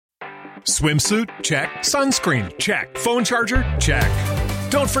Swimsuit? Check. Sunscreen? Check. Phone charger? Check.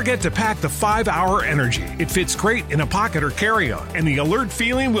 Don't forget to pack the 5-Hour Energy. It fits great in a pocket or carry-on, and the alert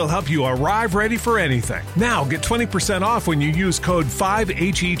feeling will help you arrive ready for anything. Now get 20% off when you use code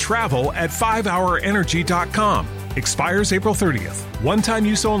 5HETRAVEL at 5hourenergy.com. Expires April 30th. One-time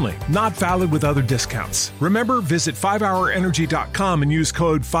use only. Not valid with other discounts. Remember, visit 5hourenergy.com and use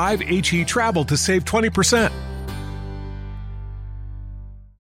code 5HETRAVEL to save 20%.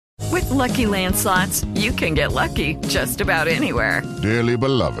 With Lucky Land Slots, you can get lucky just about anywhere. Dearly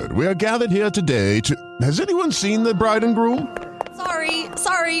beloved, we are gathered here today to... Has anyone seen the bride and groom?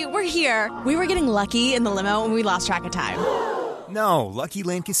 Sorry, we're here. We were getting lucky in the limo and we lost track of time. No, Lucky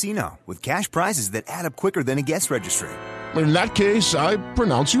Land Casino, with cash prizes that add up quicker than a guest registry. In that case, I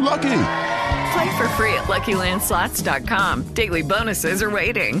pronounce you lucky. Play for free at LuckyLandSlots.com. Daily bonuses are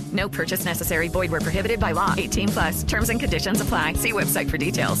waiting. No purchase necessary. Void where prohibited by law. 18+. Terms and conditions apply. See website for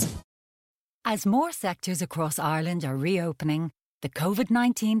details. As more sectors across Ireland are reopening, the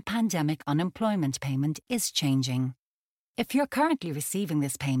COVID-19 pandemic unemployment payment is changing. If you're currently receiving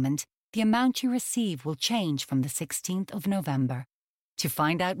this payment, the amount you receive will change from the 16th of November. To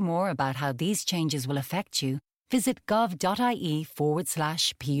find out more about how these changes will affect you, visit gov.ie/PUP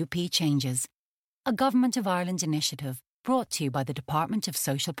changes. A Government of Ireland initiative brought to you by the Department of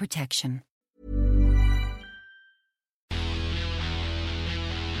Social Protection.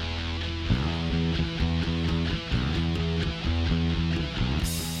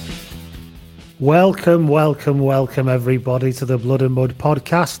 Welcome everybody to the Blood and Mud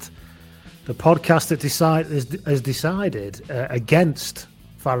podcast. The podcast that has decided against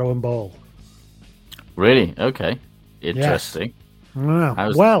Farrow and Ball. Really? Okay. Interesting.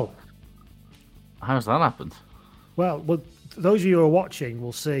 Yes. How's that happened? Well, those of you who are watching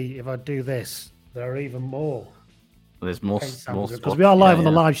will see if I do this, there are even more. There's more because we are live on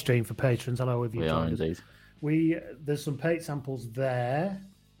the live stream for patrons. Hello, if you are indeed. There's some paint samples there.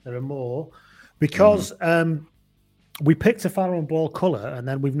 There are more because we picked a Farrow and Ball colour and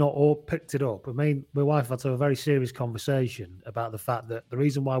then we've not all picked it up. I mean, my wife had a very serious conversation about the fact that the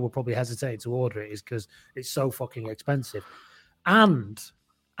reason why we're probably hesitating to order it is because it's so fucking expensive, and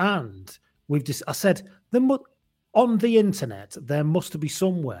I said on the internet there must be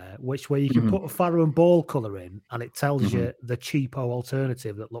somewhere where you can put a Farrow and Ball colour in and it tells you the cheapo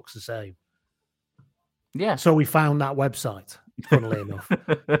alternative that looks the same. Yeah. So we found that website, funnily enough.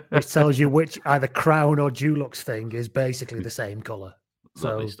 It tells you which either Crown or Dulux thing is basically the same colour.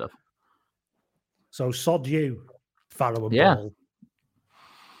 Lovely stuff. So sod you, Farrow and Ball.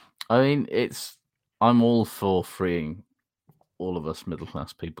 I mean, I'm all for freeing all of us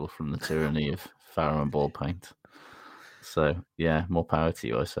middle-class people from the tyranny of Farrow and Ball paint. So, yeah, more power to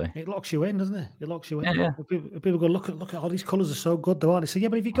you, I say. It locks you in, doesn't it? It locks you in. Yeah. People go, look at all these colours are so good, though, aren't they? So, yeah,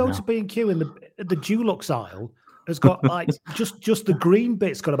 but if you go to B&Q in the Dulux aisle, has got like just the green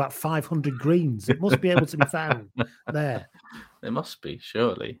bit's got about 500 greens. It must be able to be found there. It must be,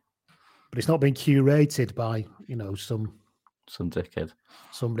 surely. But it's not been curated by, some dickhead.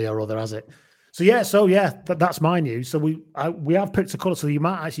 Somebody or other has it. So that's my news. So we have picked a colour, so you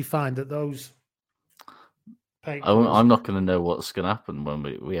might actually find that those paint. I'm not going to know what's going to happen when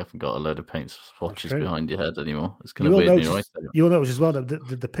we haven't got a load of paint swatches behind your head anymore. It's going to weird me right out. You'll notice as well that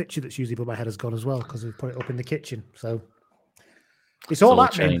the picture that's usually above my head has gone as well because we've put it up in the kitchen. So it's all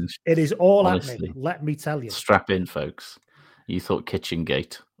happening. Changed. It is all Honestly. happening. Let me tell you. Strap in, folks. You thought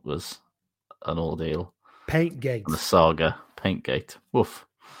Kitchengate was an ordeal. Paintgate. The saga. Paintgate. Woof.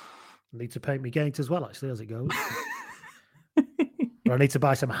 I need to paint my gate as well, actually, as it goes. Or I need to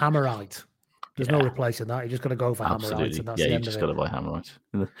buy some Hammerite. There's no replacing that. You're just going to go for Hammerite. And that's the you end just of got to buy Hammerite.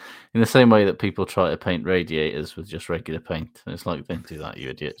 In the same way that people try to paint radiators with just regular paint. And it's like, don't do that, you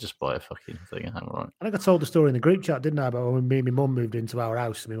idiot. Just buy a fucking thing of Hammerite. I think I told the story in the group chat, didn't I, about when me and my mum moved into our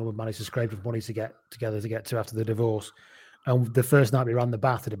house. My mum had managed to scrape up money to get to after the divorce. And the first night we ran the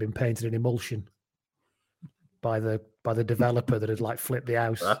bath, it had been painted in emulsion by the developer that had flipped the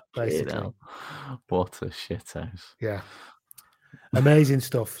house, basically. What a shit house. Yeah. Amazing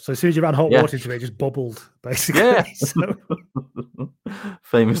stuff. So as soon as you ran hot water into it, it just bubbled, basically. Yeah. So...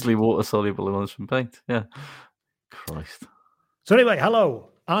 Famously water-soluble emulsion paint. Yeah. Christ. So anyway, hello.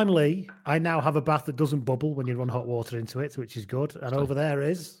 I'm Lee. I now have a bath that doesn't bubble when you run hot water into it, which is good. And over there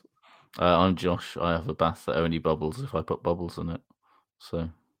is... I'm Josh. I have a bath that only bubbles if I put bubbles in it. So,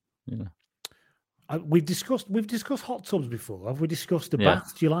 yeah. We've discussed hot tubs before. Have we discussed a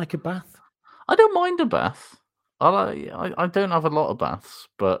bath? Do you like a bath? I don't mind a bath. I don't have a lot of baths,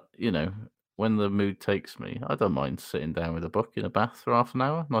 but when the mood takes me, I don't mind sitting down with a book in a bath for half an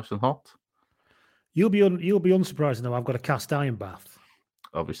hour, nice and hot. You'll be unsurprised to know I've got a cast iron bath.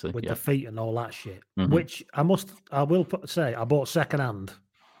 obviously. with Yeah. the feet and all that shit. Mhm. Which I will say, I bought secondhand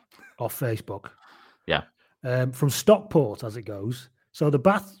off Facebook. Yeah. From Stockport, as it goes. So the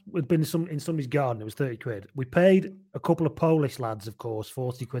bath had been in somebody's garden. It was 30 quid. We paid a couple of Polish lads, of course,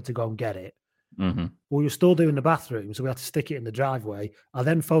 40 quid to go and get it. Mm-hmm. We were still doing the bathroom, so we had to stick it in the driveway. I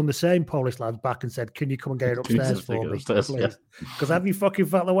then phoned the same Polish lads back and said, "Can you come and get it Can you upstairs just take for it me, upstairs? Yeah. please?" Because have you fucking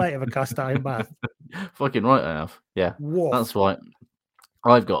felt the weight of a cast iron bath? Fucking right, I have. Yeah. What? That's why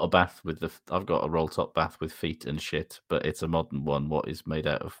I've got a bath I've got a roll top bath with feet and shit, but it's a modern one. What is made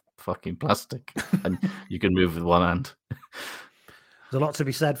out of fucking plastic, and you can move with one hand. There's a lot to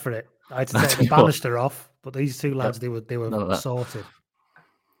be said for it. I had to take the banister off, but these two lads, they were sorted.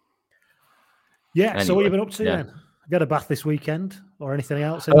 Yeah. Anyway, so what have you been up to then? Got a bath this weekend or anything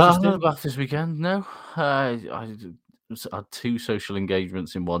else? Not a bath this weekend. No, I had 2 social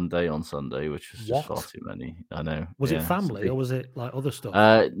engagements in one day on Sunday, which was just far too many. I know. Was it family or was it like other stuff?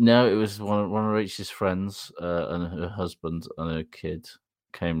 No, it was one of Rachel's friends and her husband and her kid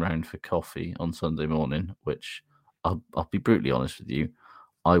came round for coffee on Sunday morning, which I'll be brutally honest with you,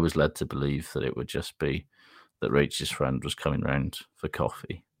 I was led to believe that it would just be that Rachel's friend was coming round for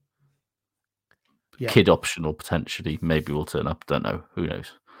coffee. Yeah. Kid optional, potentially. Maybe we'll turn up. Don't know. Who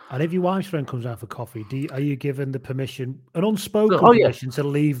knows? And if your wife's friend comes out for coffee, are you given the permission, an unspoken permission, to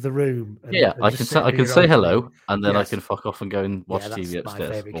leave the room? And I can say hello, and then I can fuck off and go and watch TV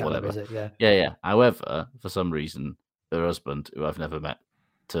upstairs or whatever. Yeah. However, for some reason, her husband, who I've never met,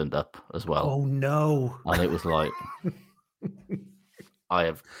 turned up as well. Oh no! And it was like, I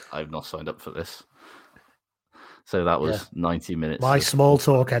have not signed up for this. So that was 90 minutes. My small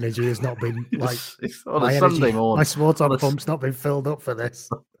talk energy has not been like it's on a Sunday morning. My small talk pump's not been filled up for this.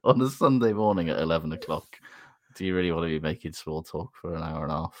 On a Sunday morning at 11 o'clock. Do you really want to be making small talk for an hour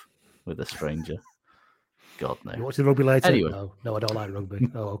and a half with a stranger? God, no. You watch the rugby later? Anyway. No, I don't like rugby.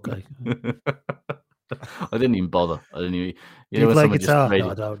 Oh, okay. I didn't even bother. I didn't even. Do you play guitar?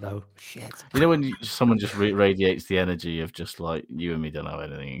 No, I don't know. Shit. You know when someone just radiates the energy of just like you and me don't have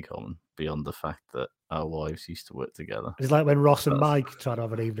anything in common beyond the fact that our wives used to work together. It's like when Ross and Mike tried to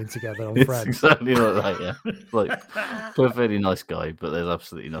have an evening together on Friends. Exactly like that. Yeah, like perfectly nice guy, but there's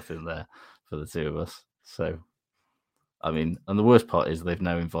absolutely nothing there for the two of us. So, I mean, and the worst part is they've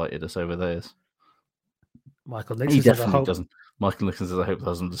now invited us over theirs. Michael Nixon. He definitely doesn't. Michael Nixon says, "I hope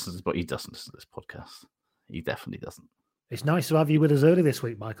doesn't listen to this," but he doesn't listen to this podcast. He definitely doesn't. It's nice to have you with us early this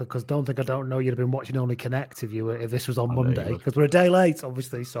week, Michael, because I don't know you'd have been watching Only Connect if this was on Monday, because we're a day late,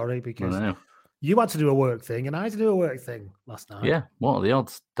 obviously. Sorry, because you had to do a work thing and I had to do a work thing last night. Yeah, what are the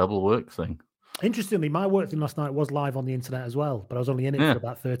odds? Double work thing. Interestingly, my work thing last night was live on the internet as well, but I was only in it for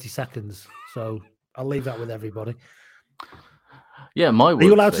about 30 seconds. So I'll leave that with everybody. Yeah, my work. Are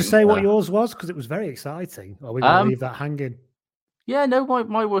you allowed to say what yours was? Because it was very exciting. Or are we going to leave that hanging? Yeah, no,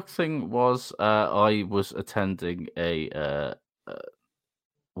 my work thing was I was attending a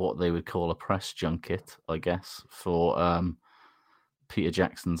what they would call a press junket, I guess, for Peter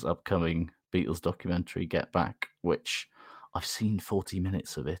Jackson's upcoming Beatles documentary, Get Back, which I've seen 40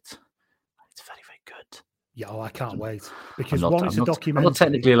 minutes of it. It's very, very good. Yeah, I can't wait. Because one, it's a documentary. I'm not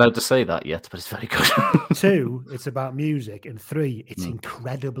technically allowed to say that yet, but it's very good. 2, it's about music. And 3, it's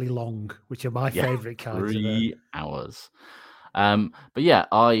incredibly long, which are my favourite kinds. 3 hours. But yeah,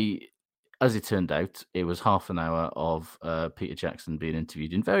 as it turned out, it was half an hour of Peter Jackson being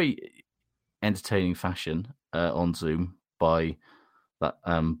interviewed in very entertaining fashion on Zoom by that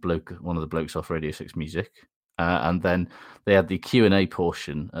bloke, one of the blokes off Radio 6 Music. And then they had the Q&A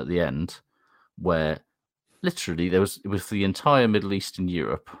portion at the end where literally it was the entire Middle East and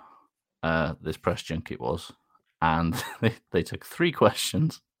Europe, this press junket was, and they took 3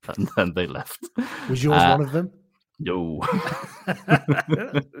 questions and then they left. Was yours one of them? No.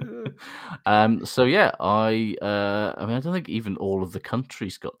 So yeah, I mean, I don't think even all of the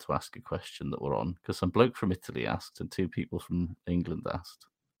countries got to ask a question that were on, because some bloke from Italy asked and 2 people from England asked,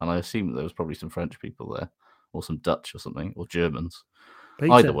 and I assume that there was probably some French people there, or some Dutch or something, or Germans.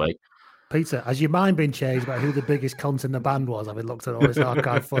 Peter, either way. Peter, has your mind been changed about who the biggest cunt in the band was, having looked at all this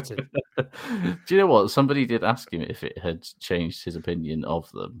archive footage? Do you know what? Somebody did ask him if it had changed his opinion of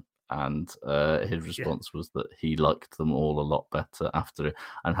them. And his response was that he liked them all a lot better after it.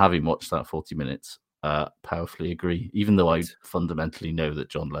 And having watched that 40 minutes, powerfully agree. Even though I fundamentally know that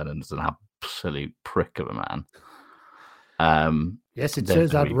John Lennon is an absolute prick of a man. Yes, it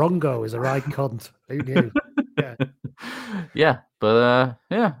turns out Rongo is a right cunt. Who knew? Yeah, but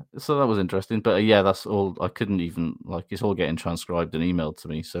so that was interesting. But that's all. I couldn't even, it's all getting transcribed and emailed to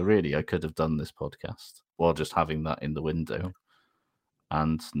me. So really, I could have done this podcast while just having that in the window.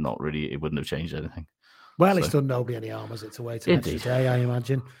 And not really, it wouldn't have changed anything. Well, it's done nobody any harm, has it, to wait an extra day, I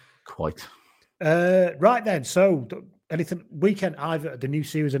imagine. Quite. Right then, so anything weekend, either the new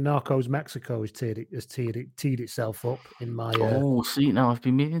series of Narcos Mexico has teed itself up in my... see, now I've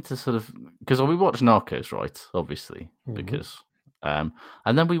been meaning to sort of... Because we watched Narcos, right, obviously, because... and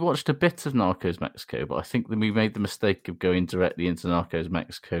then we watched a bit of Narcos Mexico, but I think that we made the mistake of going directly into Narcos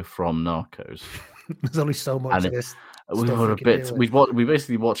Mexico from Narcos. There's only so much of this. We were a bit. We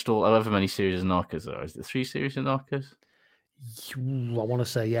basically watched however many series of Narcos there are. Is there 3 series of Narcos? I want to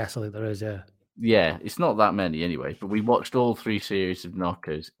say yes. I think there is. Yeah. Yeah, it's not that many anyway. But we watched all 3 series of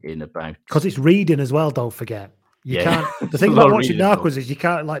Narcos in about because it's reading as well. Don't forget. You can't. The thing about watching Narcos is you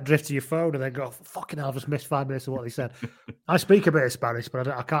can't like drift to your phone and then go, "Fucking hell, I've just missed 5 minutes of what they said." I speak a bit of Spanish, but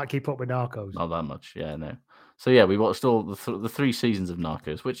I can't keep up with Narcos. Not that much. Yeah, no. So yeah, we watched all the 3 seasons of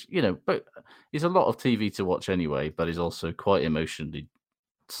Narcos, which but is a lot of TV to watch anyway, but is also quite emotionally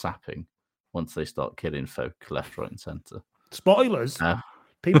sapping once they start killing folk left, right, and centre. Spoilers.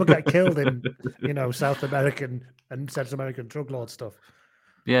 People get killed in South American and Central American drug lord stuff.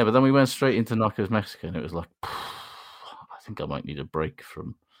 Yeah, but then we went straight into Narcos Mexico, and it was like, I think I might need a break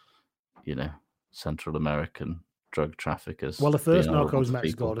from, Central American drug traffickers. Well, the first Narcos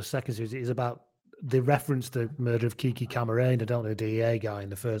Mexico, the second series, is about the reference to the murder of Kiki Camarena, don't they, the DEA guy in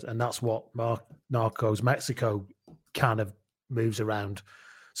the first, and that's what Narcos Mexico kind of moves around.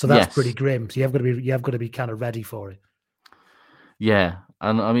 So that's pretty grim. So you have got to be kind of ready for it. Yeah,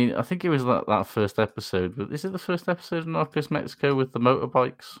 and I mean, I think it was that first episode. But is it the first episode of Narcos Mexico with the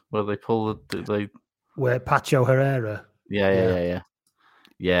motorbikes where they pull where Pacho Herrera? Yeah.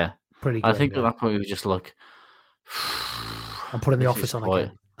 Pretty grim, I think at that point we were just like, I'm putting the office on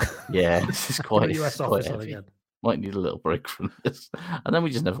again. Yeah, this is quite US office on again. Might need a little break from this, and then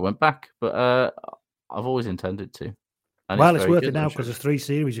we just never went back. But I've always intended to. And it's worth it now because there's 3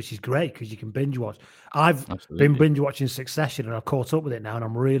 series, which is great because you can binge watch. I've been binge watching Succession, and I've caught up with it now, and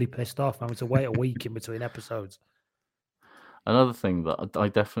I'm really pissed off having to wait a week in between episodes. Another thing that I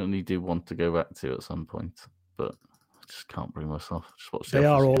definitely do want to go back to at some point, but I just can't bring myself. Just watch. They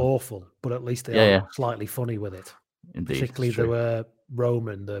are all awful, but at least they are slightly funny with it. Indeed, particularly the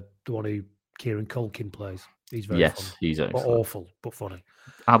Roman, the one who Kieran Culkin plays. He's very funny. He's excellent. But awful, but funny.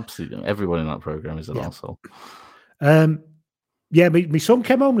 Absolutely, everyone in that program is an arsehole. My son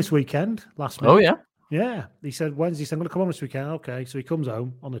came home this weekend last minute. Oh yeah, yeah. He said Wednesday. He said I'm going to come home this weekend. Okay, so he comes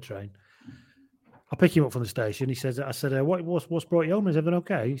home on the train. I pick him up from the station. He says, "I said, what's brought you home? Is everything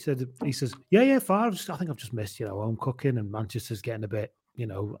okay?" He says, "Yeah, fine. I think I've just missed home cooking, and Manchester's getting a bit.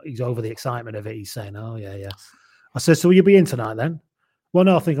 He's over the excitement of it. He's saying, oh yeah." I said, "So will you be in tonight then?" "Well,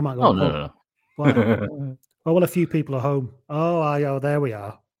 no, I think I might go." Oh no. Well, a few people are home. Oh, there we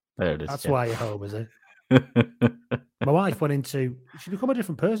are. There it is. That's why you're home, is it? My wife went into. She's become a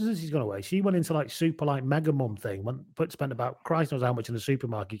different person since he's gone away. She went into like super like mega mum thing. Spent about Christ knows how much in the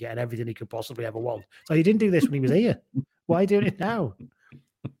supermarket getting everything he could possibly ever want. So he didn't do this when he was here. Why are you doing it now?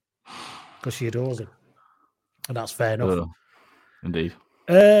 Because she adores him, and that's fair enough. Indeed.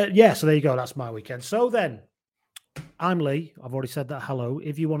 So there you go. That's my weekend. So then, I'm Lee. I've already said that. Hello.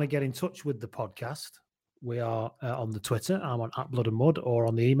 If you want to get in touch with the podcast, we are on the Twitter. I'm on @BloodandMud or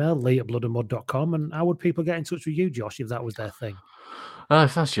on the email, lee@bloodandmud.com. And how would people get in touch with you, Josh, if that was their thing?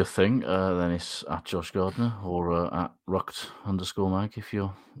 If that's your thing, then it's @Josh Gardner or @Rucked_mag if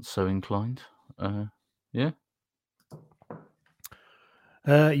you're so inclined.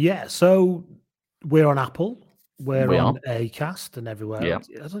 So we're on Apple. We're on Acast and everywhere. Yeah.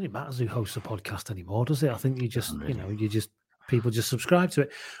 It doesn't even matter who hosts a podcast anymore, does it? I think you just, people just subscribe to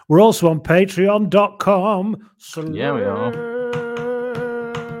it. We're also on patreon.com. Yeah, we are.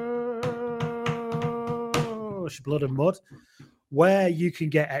 Blood and Mud, where you can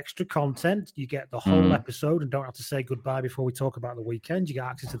get extra content. You get the whole episode and don't have to say goodbye before we talk about the weekend. You get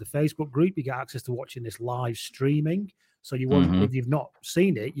access to the Facebook group. You get access to watching this live streaming. So you won't, if you've not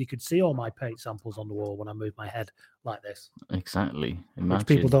seen it, you could see all my paint samples on the wall when I move my head like this. Exactly. Imagine. Which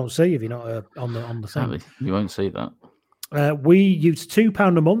people don't see if you're not on the thing. You won't see that. We use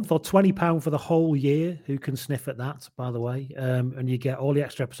 £2 a month or £20 for the whole year. Who can sniff at that, by the way? And you get all the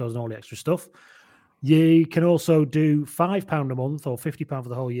extra episodes and all the extra stuff. You can also do £5 a month or £50 for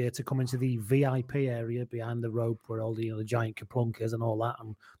the whole year to come into the VIP area behind the rope where all the giant kaplunkers and all that,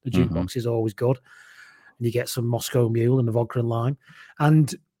 and the jukebox is always good. And you get some Moscow Mule and the vodka and lime.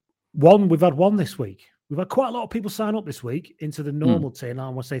 And we've had one this week. We've had quite a lot of people sign up this week into the normal tier. And I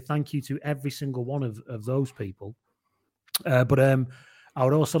want to say thank you to every single one of those people. But I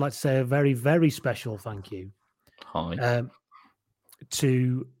would also like to say a very, very special thank you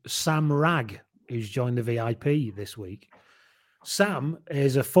to Sam Ragg, who's joined the VIP this week. Sam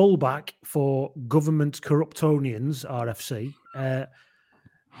is a fullback for Government Corruptonians, RFC.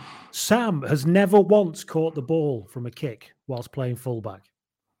 Sam has never once caught the ball from a kick whilst playing fullback.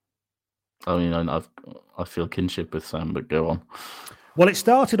 I mean, I feel kinship with Sam, but go on. Well, it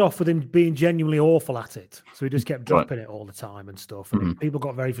started off with him being genuinely awful at it. So he just kept dropping it all the time and stuff. And people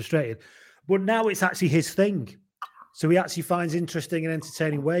got very frustrated. But now it's actually his thing. So he actually finds interesting and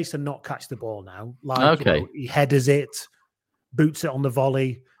entertaining ways to not catch the ball now. Like he headers it, boots it on the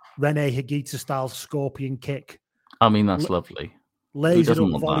volley, Rene Higuita style scorpion kick. I mean, that's lovely. Lays it up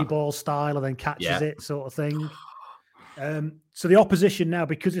volleyball style and then catches it, sort of thing. So the opposition now,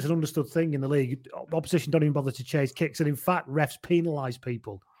 because it's an understood thing in the league, opposition don't even bother to chase kicks. And in fact, refs penalise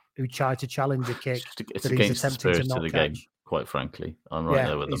people who try to challenge a kick. It's against the spirit of the game, quite frankly. I'm right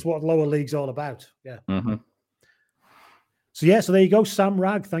there with them. It's what lower league's all about. Yeah. Mm-hmm. So there you go, Sam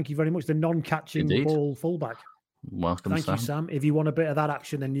Ragg. Thank you very much. The non-catching ball fullback. Welcome, Thank you, Sam. If you want a bit of that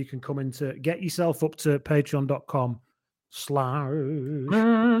action, then you can come into get yourself up to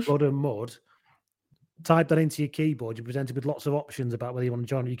patreon.com/Blood and Mud. Type that into your keyboard. You're presented with lots of options about whether you want to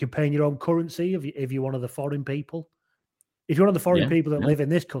join. You can pay in your own currency if you're one of the foreign people. If you're one of the foreign people that live in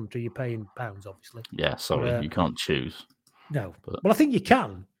this country, you're paying pounds, obviously. Yeah, sorry, you can't choose. No, well, I think you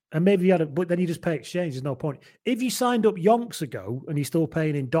can, and maybe you had, but then you just pay exchange. There's no point. If you signed up yonks ago and you're still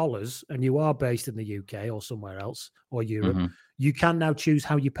paying in dollars, and you are based in the UK or somewhere else or Europe, you can now choose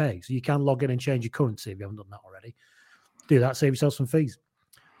how you pay. So you can log in and change your currency if you haven't done that already. Do that, save yourself some fees.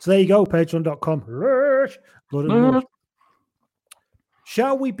 So there you go, patreon.com. Blood and Mud.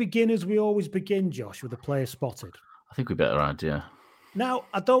 Shall we begin as we always begin, Josh, with a player spotted? I think we better add, yeah. Now,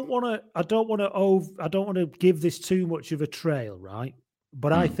 I don't want to give this too much of a trail, right?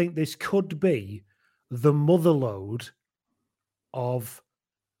 But I think this could be the motherlode of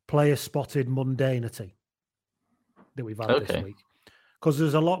player spotted mundanity that we've had this week, because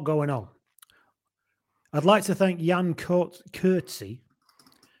there's a lot going on. I'd like to thank Jan Kurtzy,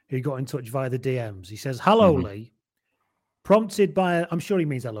 who got in touch via the DMs. He says, hello, Lee. Prompted by, I'm sure he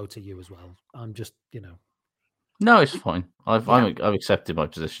means hello to you as well. I'm just, No, it's fine. I've accepted my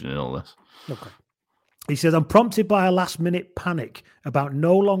position in all this. Okay. He says, I'm prompted by a last-minute panic about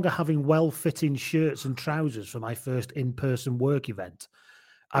no longer having well-fitting shirts and trousers for my first in-person work event.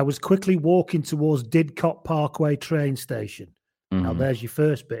 I was quickly walking towards Didcot Parkway train station. Now, there's your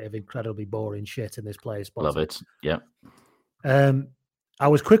first bit of incredibly boring shit in this player spot. Love it. Yeah. I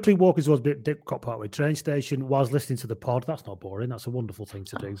was quickly walking towards Didcot Parkway train station whilst listening to the pod. That's not boring. That's a wonderful thing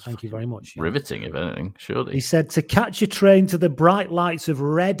to do. Thank you very much. Riveting, if anything, surely. He said, to catch a train to the bright lights of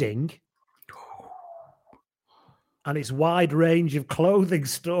Reading and its wide range of clothing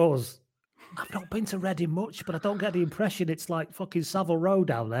stores. I've not been to Reading much, but I don't get the impression it's like fucking Savile Row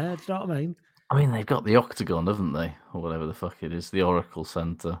down there. Do you know what I mean? I mean, they've got the Octagon, haven't they? Or whatever the fuck it is. The Oracle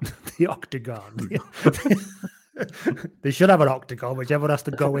Centre. The Octagon. They should have an octagon, which everyone has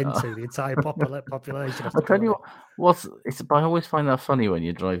to go into. The entire population. I'll tell you what. I always find that funny when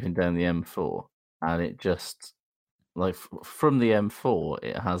you're driving down the M4, and it just like from the M4,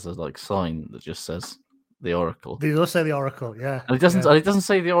 it has a sign that just says the Oracle. They does say the Oracle, yeah. And it doesn't. Yeah. It doesn't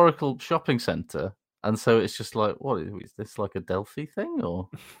say the Oracle Shopping Centre, and so it's just like, what is this, like a Delphi thing, or?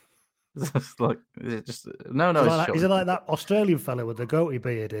 Is it just no? Is it like that Australian fellow with the goatee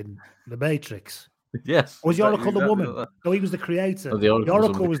beard in The Matrix? Yes. Or was the Oracle the woman? No, he was the creator. Oh, the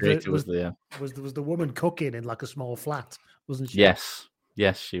Oracle was the woman cooking in like a small flat, wasn't she? Yes,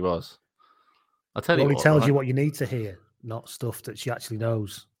 she was. I'll tell you what. He tells you what you need to hear, not stuff that she actually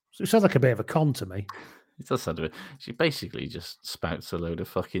knows. So it sounds like a bit of a con to me. It does sound a bit. She basically just spouts a load of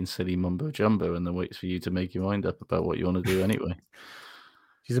fucking silly mumbo jumbo and then waits for you to make your mind up about what you want to do anyway.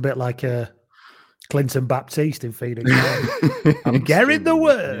 She's a bit like Clinton Baptiste in Phoenix. I'm getting the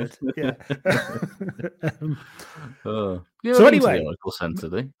word. Yeah. So anyway, the Oracle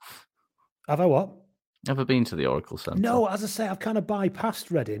Centre, have I what? Ever been to the Oracle Centre? No, as I say, I've kind of bypassed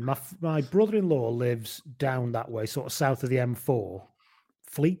Reading. My brother-in-law lives down that way, sort of south of the M4,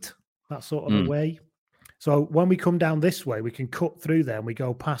 Fleet, that sort of a way. So when we come down this way, we can cut through there and we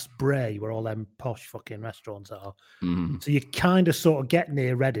go past Bray, where all them posh fucking restaurants are. So you kind of sort of get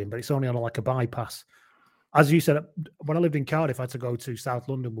near Reading, but it's only on like a bypass. As you said, when I lived in Cardiff, I had to go to South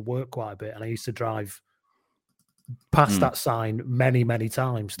London with work quite a bit, and I used to drive past that sign many, many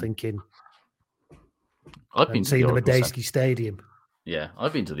times, thinking I've been seeing the Medeski Stadium. Yeah,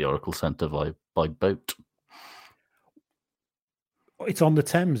 I've been to the Oracle Centre by boat. It's on the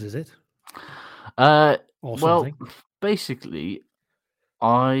Thames, is it? Well, basically,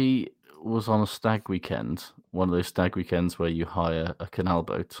 I was on a stag weekend, one of those stag weekends where you hire a canal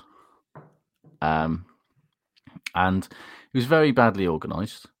boat. And it was very badly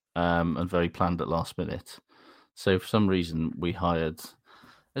organised and very planned at last minute. So for some reason, there's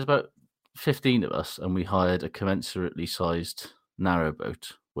about 15 of us, and we hired a commensurately sized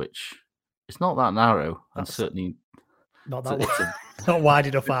narrowboat, which is not that narrow, and certainly not that wide. Not wide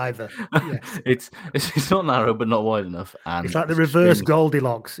enough either. Yeah. It's not narrow, but not wide enough. And it's like the reverse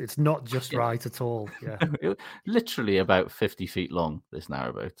Goldilocks. It's not just right at all. Yeah, literally about 50 feet long, this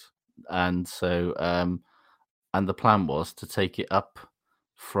narrowboat, and so and the plan was to take it up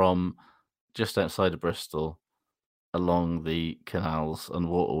from just outside of Bristol, along the canals and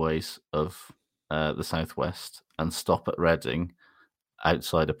waterways of the southwest, and stop at Reading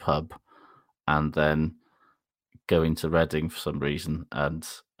outside a pub, and then go into Reading for some reason and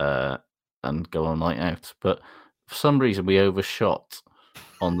go on a night out. But for some reason, we overshot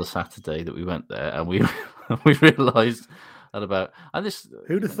on the Saturday that we went there, and we realised at about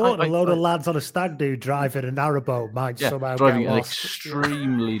who'd have thought a load of lads on a stag do driving a narrowboat might somehow driving get an lost.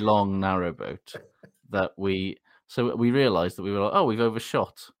 extremely long narrowboat that we realised that we were like, oh, we've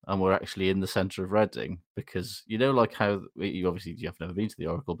overshot, and we're actually in the centre of Reading, because like how you've never been to the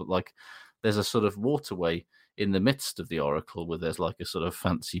Oracle, but like there's a sort of waterway in the midst of the Oracle where there's like a sort of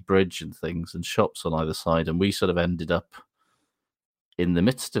fancy bridge and things and shops on either side, and we sort of ended up in the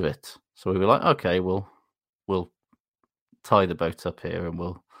midst of it. So we were like, okay, we'll tie the boat up here and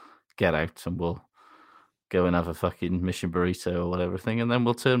we'll get out and we'll go and have a fucking mission burrito or whatever thing, and then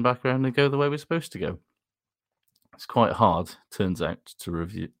we'll turn back around and go the way we're supposed to go. It's quite hard, turns out, to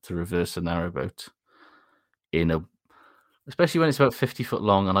reverse a narrowboat especially when it's about 50 foot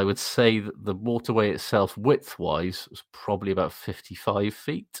long, and I would say that the waterway itself, width-wise, was probably about 55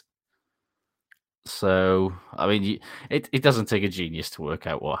 feet. So, I mean, it doesn't take a genius to work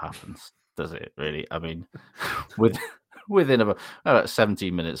out what happens, does it, really? I mean, within about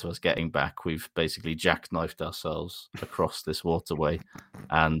 17 minutes of us getting back, we've basically jackknifed ourselves across this waterway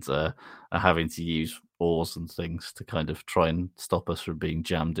and are having to use oars and things to kind of try and stop us from being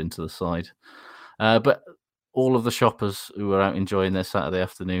jammed into the side. But all of the shoppers who were out enjoying their Saturday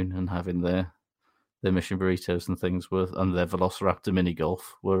afternoon and having their mission burritos and things and their Velociraptor mini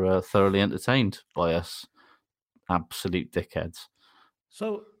golf were thoroughly entertained by us absolute dickheads.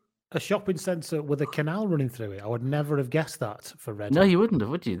 So a shopping centre with a canal running through it, I would never have guessed that for Reading. No, you wouldn't have,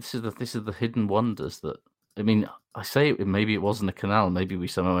 would you? This is the hidden wonders that, I mean, I say maybe it wasn't a canal, maybe we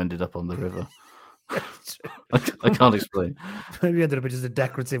somehow ended up on the river. I can't explain. Maybe you ended up just a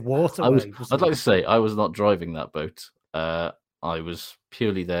decorative waterway. I'd like to say I was not driving that boat. I was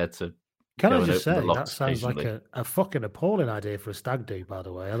purely there to. Can I just say that sounds like a fucking appalling idea for a stag do? By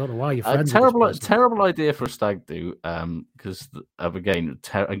the way, I don't know why you're friends. Terrible idea for a stag do. Because again,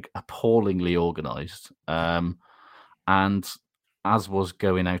 appallingly organised. And as was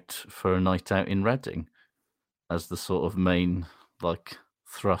going out for a night out in Reading, as the sort of main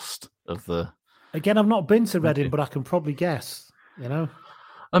thrust of the. Again, I've not been to Reading, but I can probably guess, I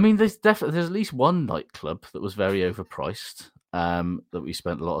mean, there's at least one nightclub that was very overpriced, that we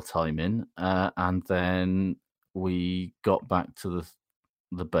spent a lot of time in. And then we got back to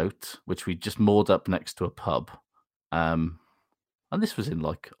the boat, which we just moored up next to a pub. And this was in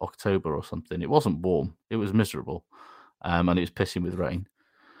October or something. It wasn't warm. It was miserable. And it was pissing with rain.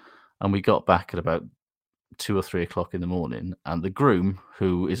 And we got back at about 2 or 3 o'clock in the morning, and the groom,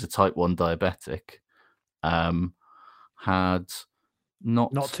 who is a type 1 diabetic, had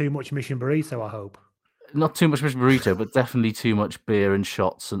not too much mission burrito, I hope. Not too much mission burrito, but definitely too much beer and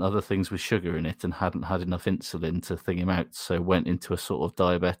shots and other things with sugar in it, and hadn't had enough insulin to thing him out, so went into a sort of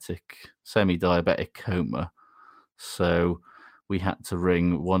semi-diabetic coma. So we had to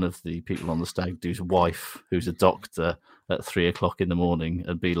ring one of the people on the stag do's wife, who's a doctor, at 3 o'clock in the morning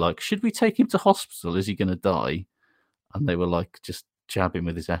and be like, should we take him to hospital? Is he going to die? And they were just jab him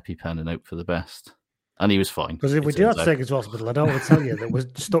with his EpiPen and hope for the best. And he was fine. Because if we do have to take him to hospital, I don't want to tell you that we're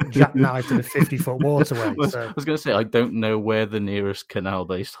stuck jackknifed in a 50-foot waterway. I was going to say, I don't know where the nearest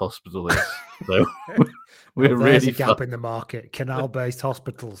canal-based hospital is. So we're there's really a gap in the market. Canal-based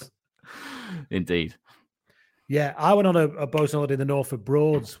hospitals. Indeed. Yeah, I went on a boat holiday in the Norfolk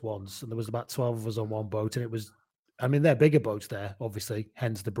Broads once, and there was about 12 of us on one boat, and it was, I mean, they're bigger boats there, obviously,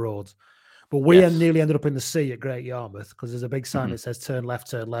 hence the Broads. But we nearly ended up in the sea at Great Yarmouth because there's a big sign that says turn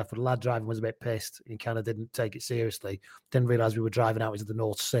left, but the lad driving was a bit pissed. He kind of didn't take it seriously. Didn't realise we were driving out into the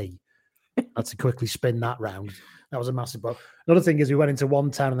North Sea. Had to quickly spin that round. That was a massive boat. Another thing is we went into one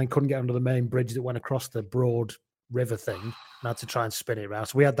town and then couldn't get under the main bridge that went across the Broad River thing and had to try and spin it around.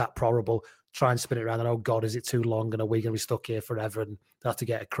 So we had that horrible try and spin it around and, oh God, is it too long? And are we going to be stuck here forever? And have to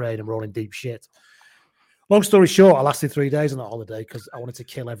get a crane and we're all in deep shit. Long story short, I lasted 3 days on that holiday because I wanted to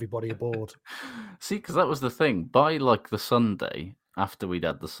kill everybody aboard. See, because that was the thing. By like the Sunday, after we'd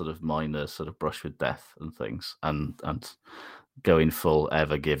had the sort of minor sort of brush with death and things, and going full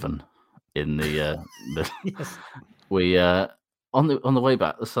Ever Given in the Yes. we on the way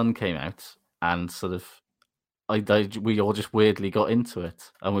back, the sun came out, and sort of we all just weirdly got into it,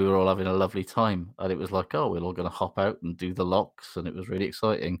 and we were all having a lovely time, and it was like, oh, we're all going to hop out and do the locks, and it was really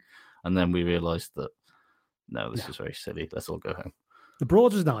exciting, and then we realised that no, this is very silly. Let's all go home. The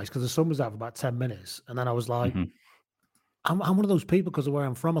Broads was nice because the sun was out for about 10 minutes, and then I was like, I'm one of those people because of where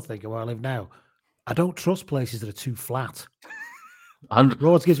I'm from, I think, and where I live now. I don't trust places that are too flat.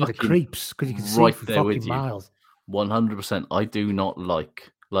 Broads gives me the creeps because you can see for fucking miles. 100%. I do not like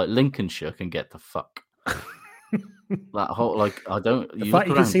Lincolnshire can get the fuck. That whole I don't. The fact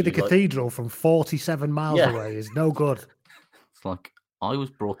you can see the cathedral from 47 miles away is no good. It's like I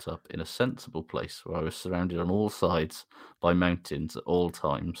was brought up in a sensible place where I was surrounded on all sides by mountains at all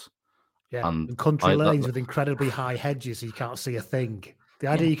times. Yeah, and country lanes with incredibly high hedges, so you can't see a thing. The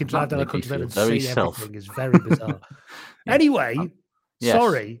idea you can drive down a country lane and see everything is very bizarre. Anyway,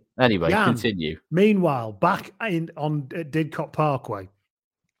 sorry. Anyway, Jan, continue. Meanwhile, back on Didcot Parkway,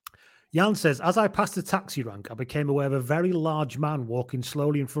 Jan says, as I passed the taxi rank, I became aware of a very large man walking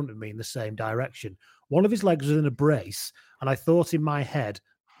slowly in front of me in the same direction. One of his legs was in a brace, and I thought in my head,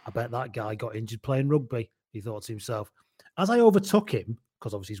 I bet that guy got injured playing rugby, he thought to himself. As I overtook him,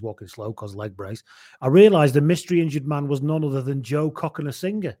 because obviously he's walking slow because leg brace, I realised the mystery injured man was none other than Joe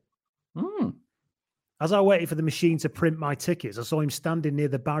Cocker-Singer. As I waited for the machine to print my tickets, I saw him standing near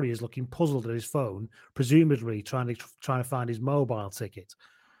the barriers looking puzzled at his phone, presumably trying to find his mobile ticket.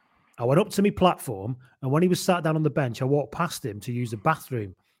 I went up to my platform, and when he was sat down on the bench, I walked past him to use the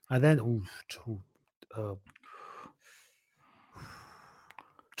bathroom. I then...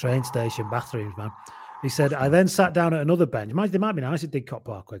 train station bathrooms, man. He said, I then sat down at another bench. They might be nice at Didcot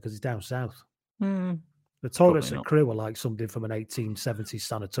Parkway because it's down south. The toilets at Crewe are like something from an 1870s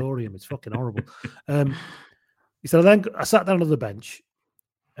sanatorium. It's fucking horrible. He said, I sat down on the bench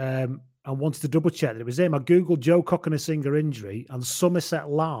and wanted to double check that it was him. I Googled Joe Cocker-Singer injury, and Somerset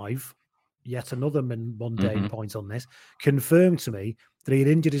Live, yet another mundane point on this, confirmed to me that he had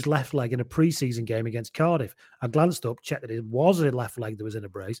injured his left leg in a pre-season game against Cardiff. I glanced up, checked that it was a left leg that was in a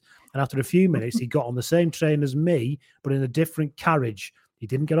brace, and after a few minutes, he got on the same train as me, but in a different carriage. He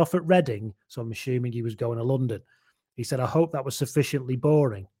didn't get off at Reading, so I'm assuming he was going to London. He said, I hope that was sufficiently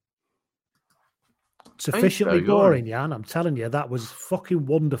boring. Sufficiently boring, Jan. I'm telling you, that was fucking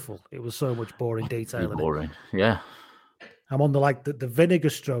wonderful. It was so much boring detail. Boring, yeah. I'm on the vinegar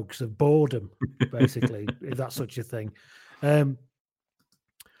strokes of boredom, basically, if that's such a thing.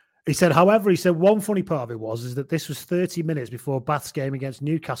 He said, however, one funny part of it is that this was 30 minutes before Bath's game against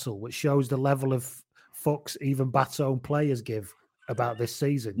Newcastle, which shows the level of fucks even Bath's own players give about this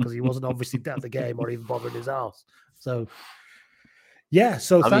season, because he wasn't obviously at the game or even bothering his arse. So, yeah,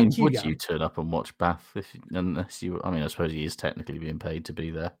 thank you. Would you turn up and watch Bath unless you? I mean, I suppose he is technically being paid to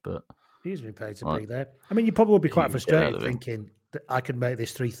be there, but he's being paid to be there. I mean, you probably would be quite frustrated thinking that I could make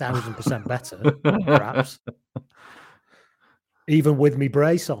this 3,000% better, perhaps. Even with me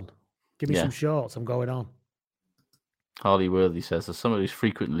brace on. Give me some shorts. I'm going on. Harley Worthy says, as somebody who's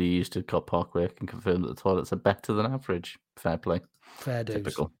frequently used to Didcot Parkway, I can confirm that the toilets are better than average. Fair play. Fair dues.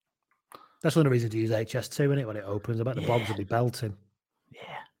 Typical. That's one of the reasons to use HS2, isn't it, when it opens? I bet the Bobs will be belting. Yeah.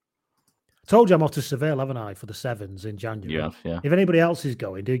 I told you I'm off to Seville, haven't I, for the Sevens in January. You have, yeah. If anybody else is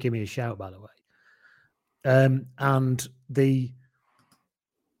going, do give me a shout, by the way.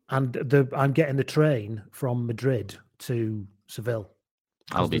 I'm getting the train from Madrid to Seville.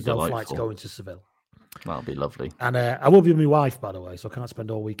 That'll be delightful. No flights going to Seville. That'll be lovely. And I will be with my wife, by the way, so I can't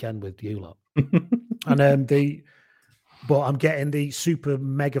spend all weekend with you lot. But I'm getting the super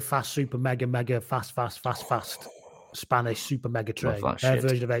mega fast Spanish super mega train. Their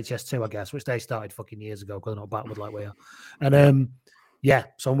version of HS2, I guess, which they started fucking years ago because they're not backward like we are. And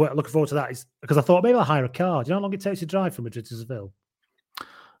so I'm looking forward to that. Because I thought maybe I'll hire a car. Do you know how long it takes to drive from Madrid to Seville?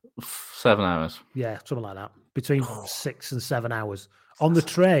 7 hours. Yeah, something like that. Between 6 and 7 hours. On the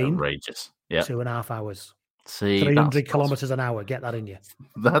train, outrageous. Yeah, 2.5 hours. See, 300 kilometers an hour. Get that in you.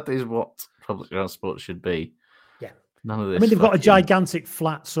 That is what public transport should be. Yeah. None of this. I mean, they've got a gigantic,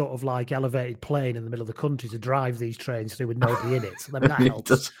 flat, sort of like elevated plane in the middle of the country to drive these trains through with nobody in it. I mean, that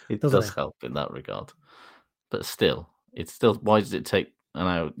helps. It does help in that regard. But still, why does it take an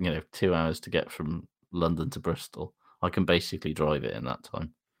hour, 2 hours to get from London to Bristol? I can basically drive it in that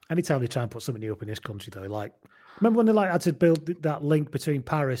time. Anytime they try and put something new up in this country, though, remember when they had to build that link between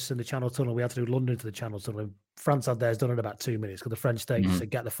Paris and the Channel Tunnel? We had to do London to the Channel Tunnel. And France had theirs done in about 2 minutes because the French state said,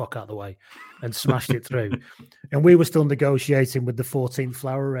 get the fuck out of the way, and smashed it through. And we were still negotiating with the 14th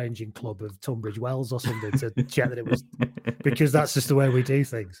Flower Arranging Club of Tunbridge Wells or something to check that it was, because that's just the way we do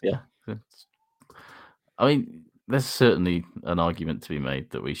things. Yeah. I mean, there's certainly an argument to be made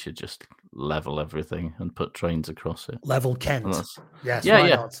that we should just level everything and put trains across it. Level Kent. Yes, yeah, why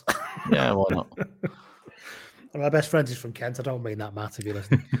yeah. not? Yeah, why not? My best friend is from Kent. I don't mean that, Matt, if you're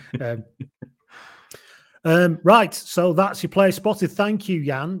listening. Right, so that's your player spotted. Thank you,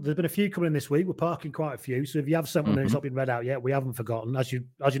 Jan. There's been a few coming in this week. We're parking quite a few. So if you have sent one and it's not been read out yet, we haven't forgotten. As you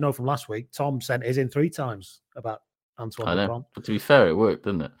know from last week, Tom sent his in 3 times about Antoine I know. Dupont. But to be fair, it worked,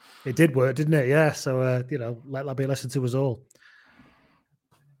 didn't it? It did work, didn't it? Yeah. So, let that be a lesson to us all.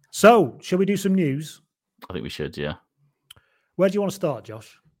 So, shall we do some news? I think we should, yeah. Where do you want to start,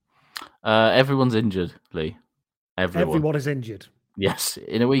 Josh? Everyone's injured, Lee. Everyone is injured. Yes,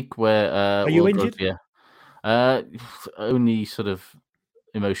 in a week where... Are you injured? Only sort of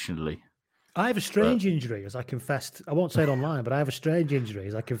emotionally. I have a strange injury, as I confessed. I won't say it online, but I have a strange injury,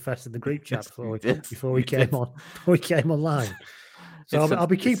 as I confessed in the group chat before we came online. So I'll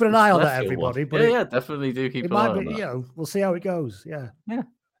be keeping an eye on that, everybody. But yeah, definitely do keep an eye on that. We'll see how it goes. Yeah.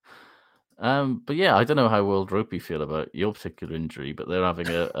 But yeah, I don't know how World Rugby feel about your particular injury, but they're having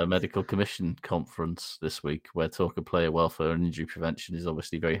a medical commission conference this week where talk of player welfare and injury prevention is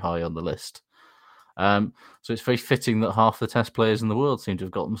obviously very high on the list. So it's very fitting that half the Test players in the world seem to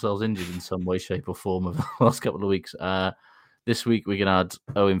have got themselves injured in some way, shape, or form over the last couple of weeks. This week we can add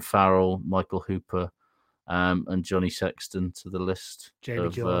Owen Farrell, Michael Hooper, and Johnny Sexton to the list.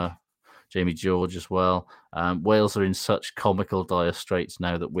 Jamie George as well. Wales are in such comical dire straits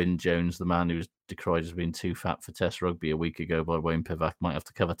now that Wyn Jones, the man who was decried as being too fat for Test rugby a week ago by Wayne Pivac, might have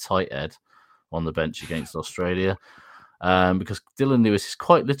to cover tight head on the bench against Australia. Because Dylan Lewis is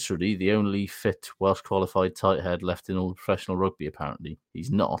quite literally the only fit Welsh qualified tight head left in all professional rugby, apparently. He's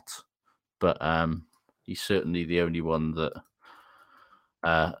not, but he's certainly the only one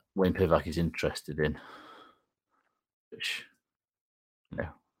that Wayne Pivac is interested in. Which,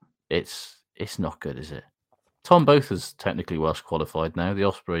 it's not good, is it? Tom Botha's technically Welsh qualified now. The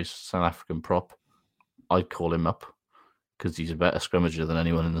Ospreys South African prop. I'd call him up because he's a better scrummager than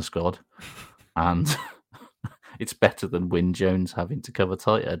anyone in the squad. And... it's better than Wyn Jones having to cover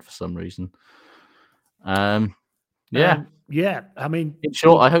tight head for some reason. I mean, in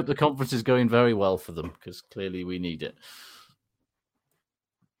short, I hope the conference is going very well for them because clearly we need it.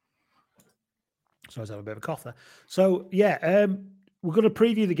 So I was having a bit of a cough there. So we're going to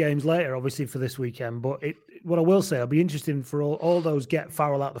preview the games later, obviously for this weekend. But what I will say, I'll be interested for all those get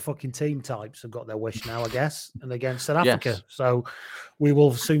Farrell out the fucking team types have got their wish now, I guess, and against South Africa. Yes. So we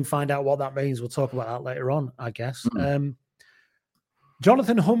will soon find out what that means. We'll talk about that later on, I guess.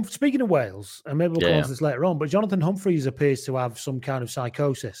 Jonathan Humphreys, speaking of Wales, and maybe we'll come on to this later on, but Jonathan Humphreys appears to have some kind of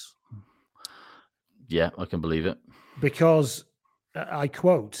psychosis. Yeah, I can believe it. Because I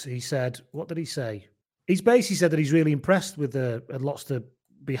quote, he said, what did he say? He's basically said that he's really impressed with and lots to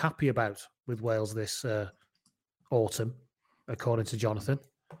be happy about with Wales this autumn, according to Jonathan.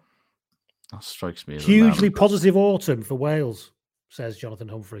 That strikes me as hugely positive autumn for Wales, says Jonathan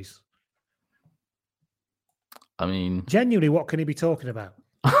Humphreys. I mean... genuinely, what can he be talking about?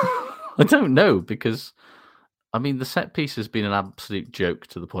 I don't know, because, I mean, the set piece has been an absolute joke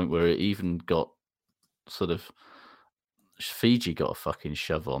to the point where it even got sort of... Fiji got a fucking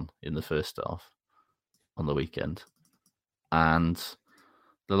shove on in the first half on the weekend. And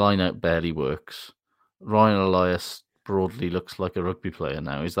the line-out barely works. Ryan Elias broadly looks like a rugby player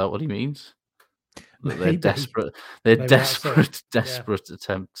now. Is that what he means? They're desperate. They're desperate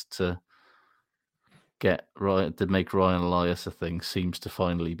attempt to make Ryan Elias a thing seems to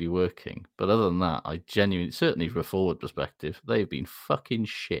finally be working. But other than that, I genuinely, certainly from a forward perspective, they've been fucking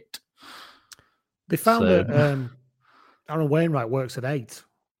shit. They found that Aaron Wainwright works at 8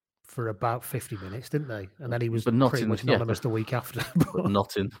 for about 50 minutes, didn't they? And then he was pretty much anonymous the week after. but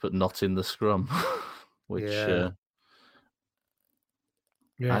not in the scrum. Which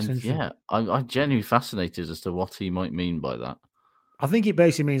I'm genuinely fascinated as to what he might mean by that. I think it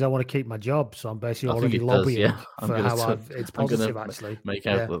basically means I want to keep my job, so I'm basically already lobbying for how it's positive. Actually, make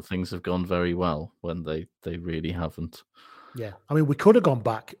out that things have gone very well when they really haven't. Yeah, I mean, we could have gone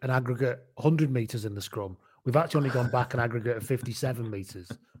back an aggregate 100 meters in the scrum. We've actually only gone back an aggregate of 57 meters.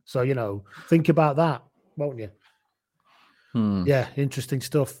 So think about that, won't you? Yeah, interesting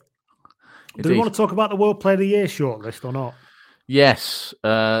stuff. Indeed. Do we want to talk about the World Player of the Year shortlist or not? Yes,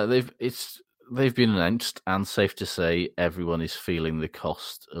 they've been announced, and safe to say, everyone is feeling the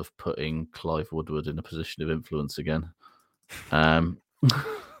cost of putting Clive Woodward in a position of influence again. I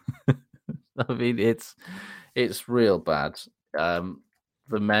mean, It's real bad. The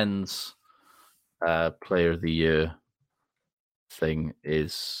men's player of the year thing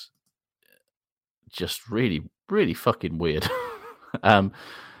is just really, really fucking weird. The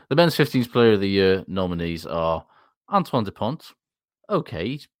men's 15s player of the year nominees are Antoine Dupont.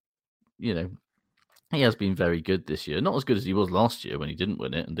 Okay, you know, he has been very good this year. Not as good as he was last year when he didn't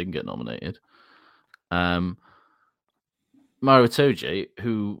win it and didn't get nominated. Maro Itoje,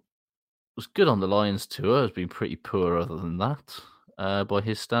 who was good on the Lions tour, has been pretty poor other than that by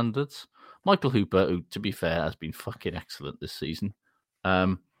his standards. Michael Hooper, who, to be fair, has been fucking excellent this season.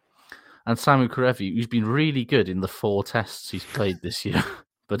 And Samu Karevi, who's been really good in the 4 tests he's played this year,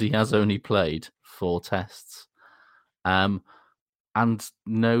 but he has only played 4 tests. And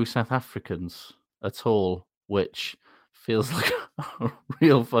no South Africans at all, which feels like a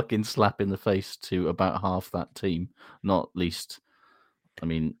real fucking slap in the face to about half that team, not least, I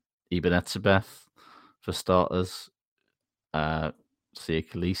mean, Eben Etzebeth, for starters, Sia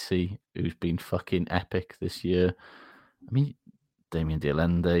Khaleesi, who's been fucking epic this year. I mean, Damien de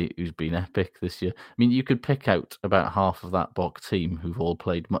Allende, who's been epic this year. I mean, you could pick out about half of that Bok team who've all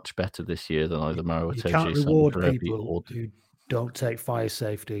played much better this year than either Maro Itoje, You can't reward Samu Karevi, people who don't take fire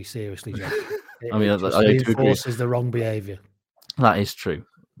safety seriously, Jeff. I mean, it I do agree. reinforces the wrong behaviour. That is true.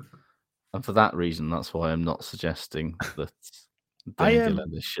 And for that reason, that's why I'm not suggesting that Damien de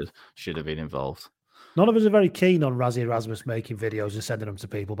Allende should have been involved. None of us are very keen on Rassie Erasmus making videos and sending them to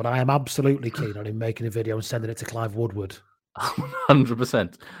people, but I am absolutely keen on him making a video and sending it to Clive Woodward.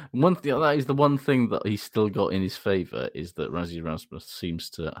 100%. That is the one thing that he's still got in his favour, is that Rassie Erasmus seems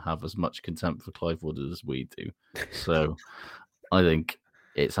to have as much contempt for Clive Woodward as we do. So I think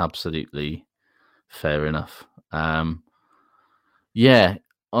it's absolutely fair enough. Yeah,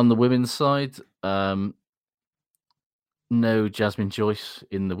 on the women's side, no Jasmine Joyce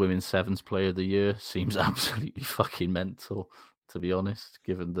in the women's sevens player of the year seems absolutely fucking mental, to be honest,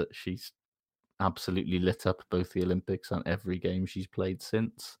 given that she's absolutely lit up both the Olympics and every game she's played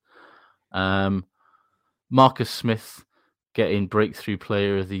since. Marcus Smith getting breakthrough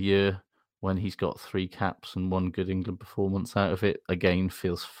player of the year when he's got 3 caps and 1 good England performance out of it, again,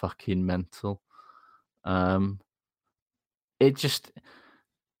 feels fucking mental. And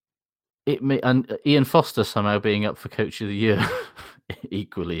Ian Foster somehow being up for coach of the year,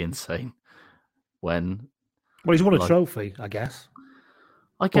 equally insane. Well, he's won a trophy, I guess.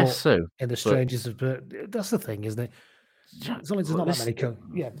 I guess so. In the strangest of, that's the thing, isn't it? There's not that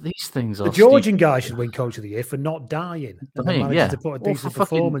many. These things are. The Georgian guy should win coach of the year for not dying. And to put a decent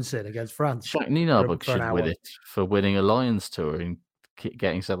performance in against France. Jack Nienaber should win it for winning a Lions tour and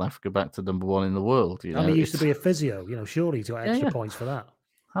getting South Africa back to number 1 in the world. You know, and he used to be a physio. You know, surely he's got extra points for that.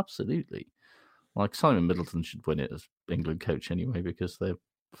 Absolutely. Like Simon Middleton should win it as England coach anyway, because they're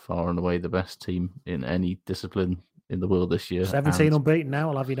far and away the best team in any discipline in the world this year. 17 unbeaten now,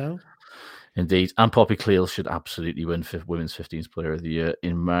 I'll have you know. Indeed. And Poppy Cleall should absolutely win Women's 15s Player of the Year,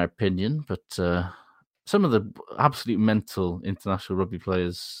 in my opinion. But some of the absolute mental international rugby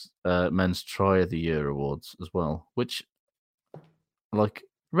players, Men's Try of the Year awards as well, which, like,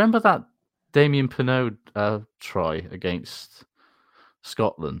 remember that Damien Penaud try against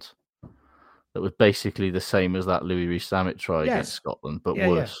Scotland? That was basically the same as that Louis Rees-Zammit try against Scotland, but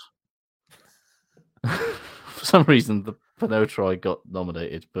worse. Yeah. For some reason, the Penaud try got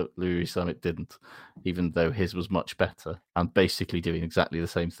nominated, but Louis Rees-Zammit didn't, even though his was much better and basically doing exactly the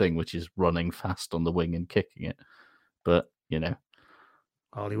same thing, which is running fast on the wing and kicking it. But, you know.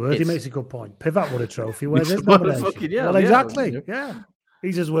 Ollie Worthy makes a good point. Pivot won a trophy. Where's his nomination? Well, exactly. Yeah.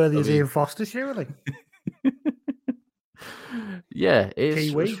 He's as worthy as Ian Foster, surely. Yeah,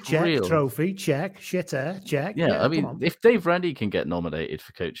 it's Kiwi, check. real. Trophy, check. Shitter, check. Yeah, I mean, if Dave Rennie can get nominated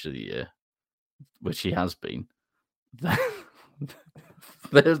for Coach of the Year, which he has been,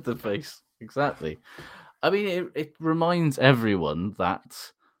 there's the face. Exactly. I mean, it reminds everyone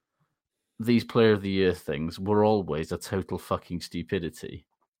that these Player of the Year things were always a total fucking stupidity.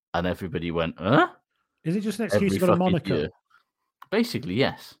 And everybody went, huh? Is it just an excuse to go to Monaco? Year. Basically,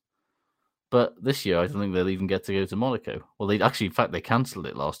 yes. But this year, I don't think they'll even get to go to Monaco. Well, in fact, they cancelled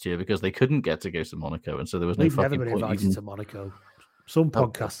it last year because they couldn't get to go to Monaco, and so there was no fucking point. We've never been invited to Monaco. Some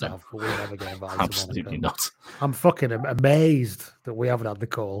podcasts have, but we'll never get invited Absolutely to Monaco. Not. I'm fucking amazed that we haven't had the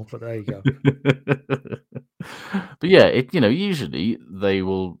call, but there you go. But yeah, usually they're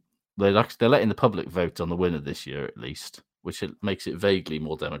letting the public vote on the winner this year at least, which makes it vaguely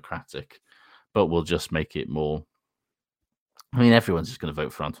more democratic, but will just make it more. I mean, everyone's just going to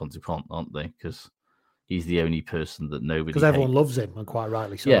vote for Antoine Dupont, aren't they? Because he's the only person that nobody. Because everyone loves him, and quite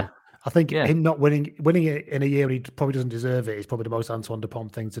rightly so. Yeah, I think Yeah. him not winning it in a year he probably doesn't deserve it is probably the most Antoine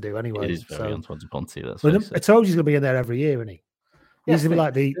Dupont thing to do anyway. It is very Antoine Dupont-y, that's but what I told you he's going to be in there every year, isn't he? He's going to be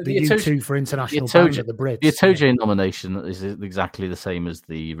like the U2 for international band at the Brits. The Itoje nomination is exactly the same as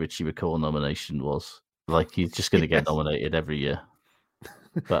the Richie McCaw nomination was. Like, he's just going to get nominated every year.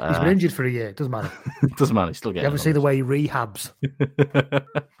 But he's been injured for a year. It doesn't matter. Doesn't matter. He's still getting. You ever see the way he rehabs?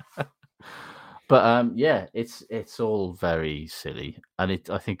 But yeah, it's all very silly, and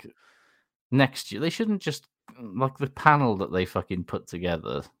I think next year they shouldn't just like the panel that they fucking put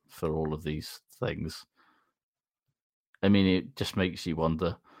together for all of these things. I mean, it just makes you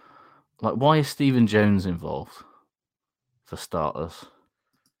wonder, like, why is Stephen Jones involved? For starters,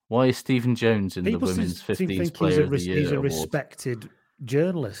 why is Stephen Jones in People the Women's 15th think Player of the Year he's a award? Respected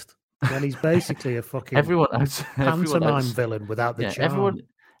journalist, and he's basically a fucking pantomime villain without the charm.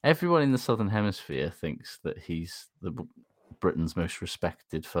 Everyone in the Southern Hemisphere thinks that he's Britain's most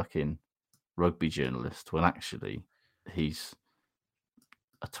respected fucking rugby journalist, when actually he's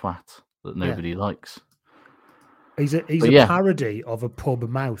a twat that nobody likes. He's a parody of a pub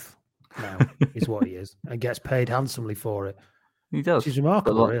mouth now, is what he is, and gets paid handsomely for it. He does. Which is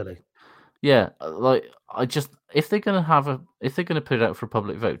remarkable, really. Yeah, like if they're gonna put it out for a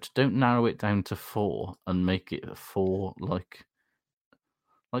public vote, don't narrow it down to 4 and make it 4 like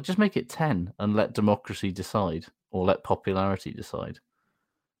just make it 10 and let democracy decide, or let popularity decide.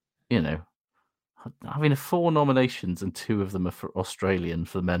 You know, having 4 nominations and 2 of them are for Australian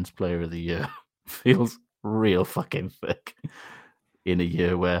for the Men's Player of the Year feels real fucking thick in a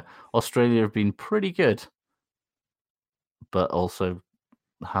year where Australia have been pretty good, but also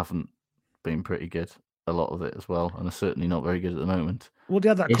haven't been pretty good a lot of it as well, and are certainly not very good at the moment. Well, they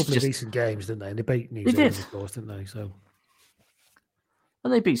had that couple of decent games, didn't they? And they beat New Zealand, of course, didn't they? So,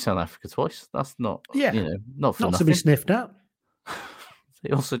 and they beat South Africa twice. That's not, not for not nothing. to be sniffed at.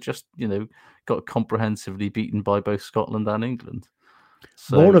 They also just, got comprehensively beaten by both Scotland and England.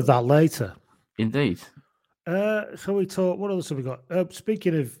 So, more of that later. Indeed. So we talk. What else have we got?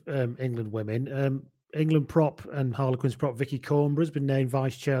 Speaking of England women, England prop and Harlequins prop Vicky Cornborough has been named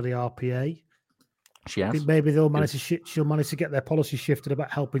vice chair of the RPA. She has. I think maybe they'll manage she'll manage to get their policy shifted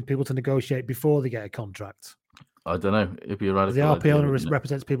about helping people to negotiate before they get a contract. I don't know. It'd be a radical. The RPA owner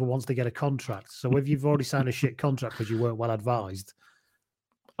represents people once they get a contract. So if you've already signed a shit contract because you weren't well advised,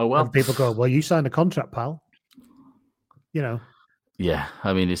 and people go, "Well, you signed a contract, pal." Yeah,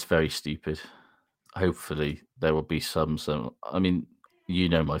 I mean, it's very stupid. Hopefully, there will be some. I mean,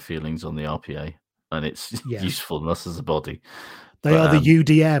 my feelings on the RPA, and its usefulness as a body. They are the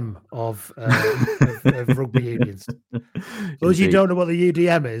UDM of rugby unions. Those you don't know what the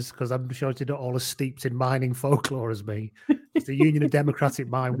UDM is, because I'm sure you're not all as steeped in mining folklore as me. It's the Union of Democratic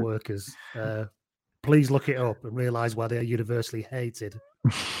Mine Workers. Please look it up and realise why they are universally hated.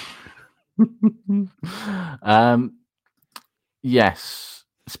 Yes.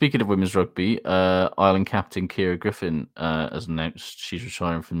 Speaking of women's rugby, Ireland captain Ciara Griffin has announced she's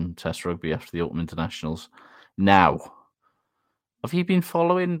retiring from Test rugby after the autumn internationals. Now, have you been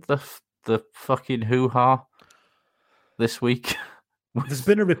following the fucking hoo-ha this week? There's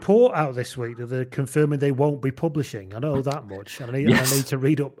been a report out this week that they're confirming they won't be publishing. I know that much. I need to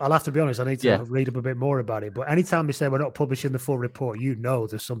read up. I'll have to be honest. I need to read up a bit more about it. But anytime they say we're not publishing the full report,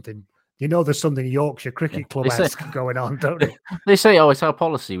 there's something. There's something Yorkshire Cricket Club-esque going on, don't they? They say, it's our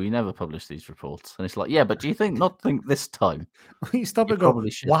policy. We never publish these reports. And it's like, yeah, but do you not think this time? You stop and go,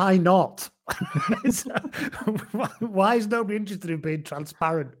 why not? Why is nobody interested in being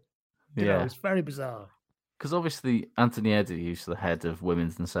transparent? It's very bizarre. Because obviously Anthony Eddie, who's the head of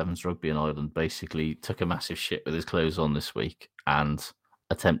women's and sevens rugby in Ireland, basically took a massive shit with his clothes on this week and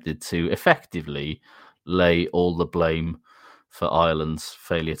attempted to effectively lay all the blame for Ireland's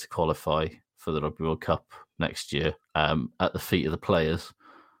failure to qualify for the Rugby World Cup next year at the feet of the players,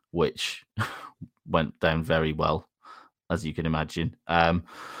 which went down very well, as you can imagine.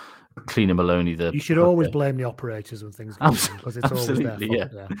 Cleaner Maloney, you should always blame the operators when things go wrong, because it's always their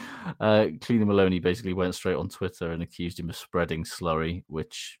fault. Yeah. Cleaner Maloney basically went straight on Twitter and accused him of spreading slurry,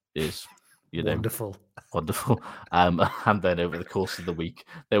 which is wonderful. And then over the course of the week,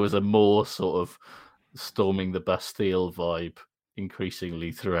 there was a more sort of storming the Bastille vibe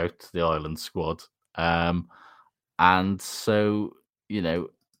increasingly throughout the Ireland squad. And so, the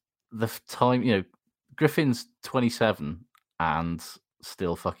time, Griffin's 27 and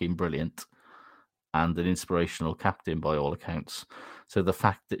still fucking brilliant and an inspirational captain by all accounts. So the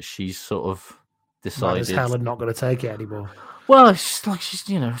fact that she's sort of decided. Is Helen not going to take it anymore? Well,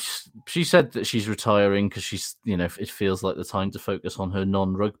 she said that she's retiring because she's, it feels like the time to focus on her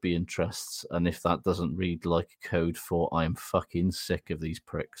non-rugby interests. And if that doesn't read like a code for I'm fucking sick of these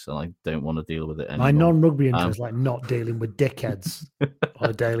pricks and I don't want to deal with it anymore. My non-rugby interest, like not dealing with dickheads on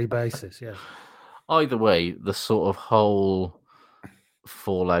a daily basis. Yeah. Either way, the sort of whole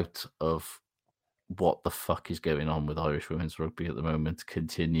fallout of what the fuck is going on with Irish women's rugby at the moment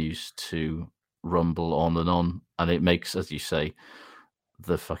continues to rumble on, and it makes, as you say,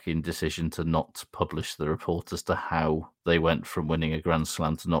 the fucking decision to not publish the report as to how they went from winning a Grand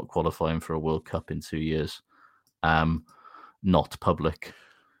Slam to not qualifying for a World Cup in 2 years, not public.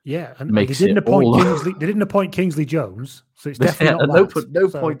 Yeah, and they didn't appoint Kingsley Jones, so it's definitely not no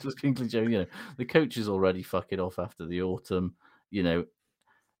point was Kingsley Jones. The coach is already fucking off after the autumn.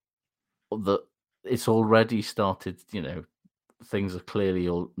 It's already started. Things are clearly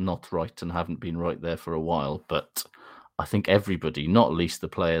all not right and haven't been right there for a while. But I think everybody, not least the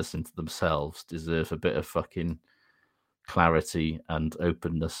players themselves, deserve a bit of fucking clarity and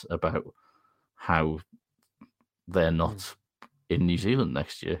openness about how they're not in New Zealand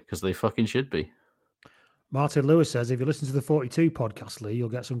next year, because they fucking should be. Martin Lewis says, if you listen to the 42 podcast, Lee, you'll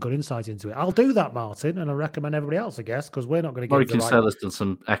get some good insight into it. I'll do that, Martin, and I recommend everybody else, I guess, because we're not going to get Murray Kinsella's done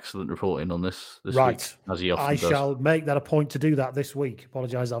some excellent reporting on this week, as he often does. Shall make that a point to do that this week.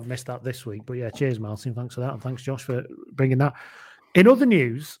 Apologise, I've missed that this week. But yeah, cheers, Martin. Thanks for that. And thanks, Josh, for bringing that. In other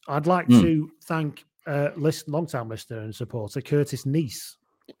news, I'd like to thank long-time listener and supporter, Curtis Neese,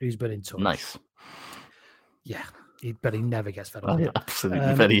 who's been in touch. Nice. Yeah. But he never gets fed up. Oh,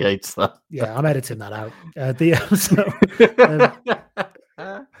 absolutely, but he hates that. Yeah, I'm editing that out.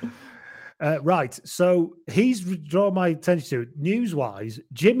 Right, so he's drawn my attention to, news-wise,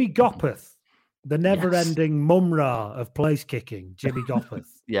 Jimmy Gopperth, the never-ending mumra of place kicking, Jimmy Gopperth,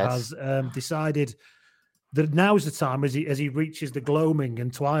 has decided that now's the time, as he reaches the gloaming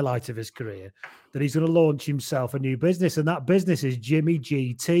and twilight of his career, that he's going to launch himself a new business, and that business is Jimmy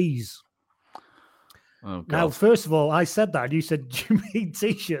G Tees. Oh, now, first of all, I said that, and you said, do you mean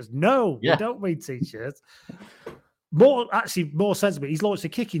T-shirts? No, we don't mean T-shirts. More sensible, he's launched a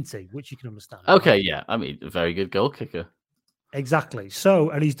kicking tee, which you can understand. Okay, yeah. I mean, a very good goal kicker. Exactly. So,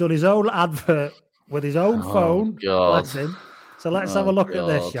 and he's done his own advert with his own phone. God. That's him. So let's have a look at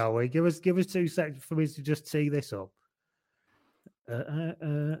this, shall we? Give us 2 seconds for me to just tee this up.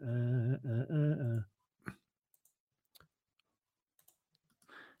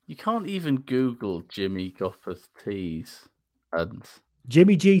 You can't even Google Jimmy Gopperth tees and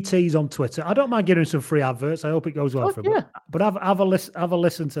Jimmy G Tees on Twitter. I don't mind giving him some free adverts. I hope it goes well for him. But have a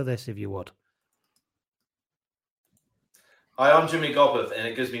listen to this if you would. Hi, I'm Jimmy Gopperth, and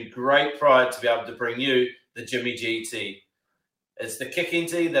it gives me great pride to be able to bring you the Jimmy G tee. It's the kicking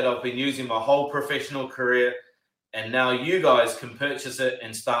tee that I've been using my whole professional career, and now you guys can purchase it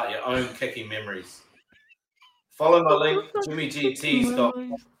and start your own kicking memories. Follow my link,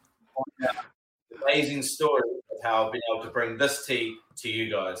 jimmygtees.com. Amazing story of how I've been able to bring this tea to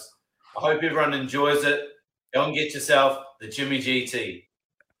you guys. I hope everyone enjoys it. Go and get yourself the Jimmy G tea.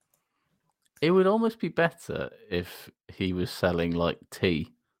 It would almost be better if he was selling like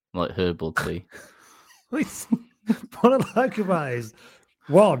tea, like herbal tea. What I like about it is,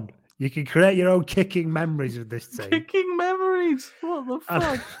 one, you can create your own kicking memories with this tea. Kicking memories? What the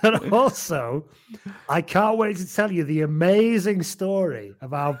fuck? And also, I can't wait to tell you the amazing story of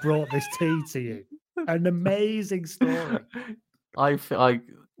how I brought this tea to you. An amazing story. I,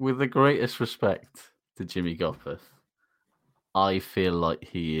 with the greatest respect to Jimmy Gopperth, I feel like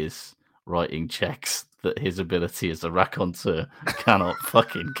he is writing checks that his ability as a raconteur cannot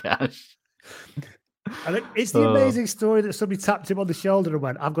fucking cash. And it's the amazing story that somebody tapped him on the shoulder and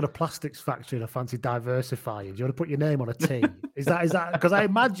went, I've got a plastics factory and I fancy diversifying. Do you want to put your name on a tea? Is that because I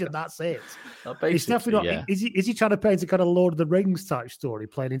imagine that's it. It's definitely not. Yeah. Is he trying to paint a kind of Lord of the Rings type story,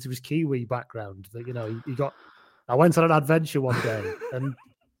 playing into his Kiwi background? That he got. I went on an adventure one day and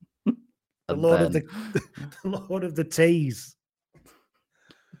the Lord of the Teas.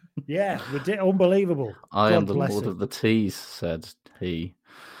 Yeah, unbelievable. I am the Lord of the Teas, said he.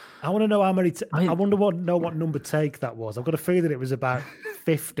 I want to know how many. I wonder what number take that was. I've got a feeling it was about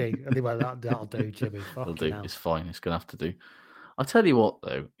 50. And they went, that'll do, Jimmy. It'll do. It's fine. It's going to have to do. I'll tell you what,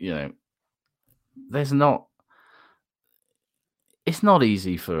 though. It's not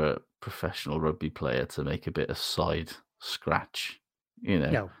easy for a professional rugby player to make a bit of side scratch.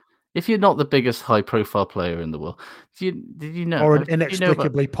 No. If you're not the biggest high-profile player in the world, did you know? Or an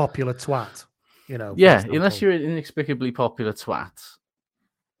inexplicably popular twat. Yeah, unless you're an inexplicably popular twat.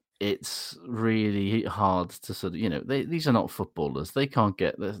 it's really hard to sort of, these are not footballers. They can't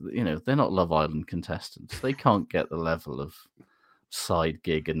get they're not Love Island contestants. They can't get the level of side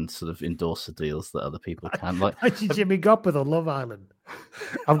gig and sort of endorser deals that other people can. Like Jimmy Gopperth on Love Island.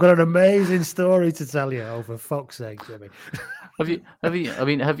 I've got an amazing story to tell you. Oh, for fuck's sake, Jimmy.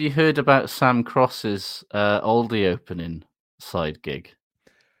 Have you heard about Sam Cross's Aldi opening side gig?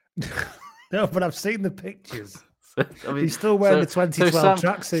 No, but I've seen the pictures. He's still wearing the 2012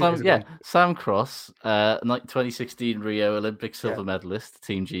 tracksuit. Sam Cross, 2016 Rio Olympic silver medalist,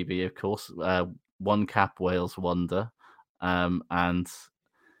 Team GB, of course, one cap Wales wonder, and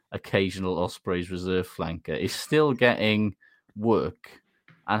occasional Ospreys reserve flanker, is still getting work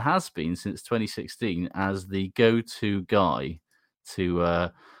and has been since 2016 as the go-to guy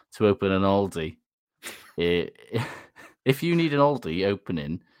to open an Aldi. If you need an Aldi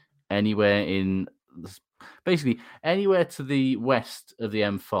opening anywhere basically anywhere to the west of the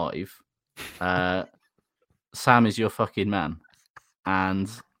M5, Sam is your fucking man. And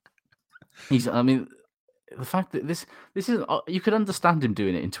the fact that this is, you could understand him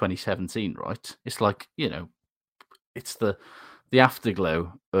doing it in 2017, right? It's like, it's the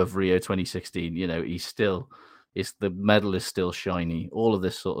afterglow of Rio 2016. The medal is still shiny, all of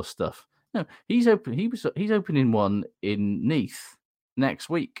this sort of stuff. No, he's opening one in Neath next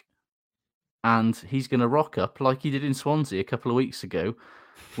week. And he's going to rock up like he did in Swansea a couple of weeks ago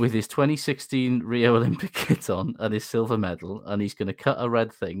with his 2016 Rio Olympic kit on and his silver medal, and he's going to cut a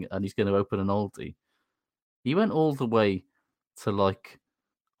red thing and he's going to open an Aldi. He went all the way to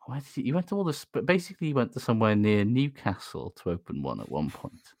he went to all this, but basically he went to somewhere near Newcastle to open one at one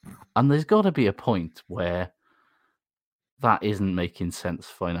point. And there's got to be a point where that isn't making sense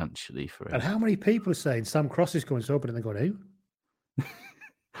financially for him. And how many people are saying Sam Cross is going to open and they're going, who?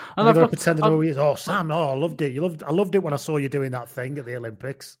 And I've pretending, Sam, I loved it. I loved it when I saw you doing that thing at the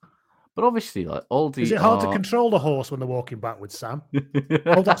Olympics. But obviously, Aldi. Is it hard to control the horse when they're walking backwards, Sam?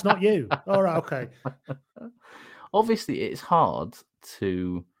 Oh, that's not you. All right, okay. Obviously, it's hard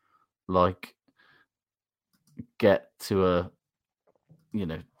to get to a,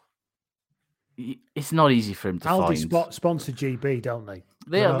 it's not easy for him to Aldi find. Sponsor GB, don't they?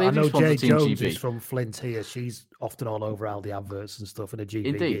 I know Jay Jones GB. is from Flint here. She's often all over Aldi adverts and stuff in a GB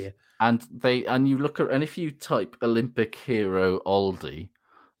Indeed. gear. And you look at, and if you type Olympic hero Aldi,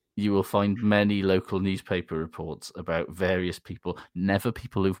 you will find many local newspaper reports about various people, never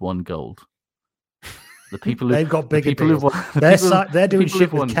people who've won gold. The people they've got bigger deals. They're doing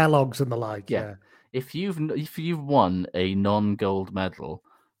shit with Kellogg's and the like. Yeah. If you've won a non-gold medal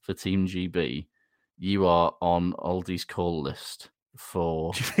for Team GB, you are on Aldi's call list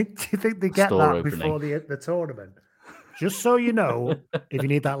for. Do you think they get that opening before the tournament? Just so you know, if you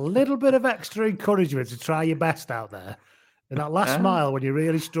need that little bit of extra encouragement to try your best out there, in that last mile when you're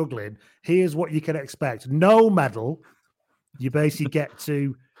really struggling, here's what you can expect: no medal. You basically get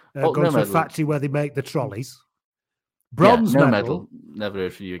to go to a factory where they make the trolleys. Bronze medal. Never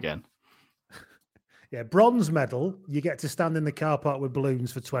heard from you again. Yeah, bronze medal. You get to stand in the car park with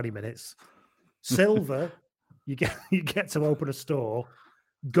balloons for 20 minutes. Silver, you get to open a store.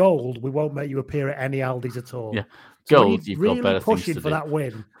 Gold, we won't make you appear at any Aldi's at all. Yeah, so gold. You've really got better pushing things to for do. that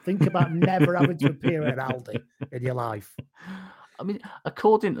win. Think about never having to appear at Aldi in your life. I mean,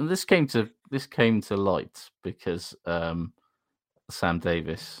 and this came to light because Sam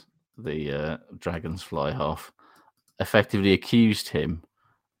Davis, the Dragons fly half, effectively accused him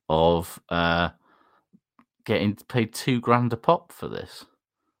of getting paid $2,000 a pop for this,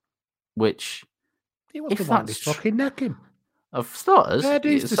 which he wants to mind his fucking necking. Of starters, Sam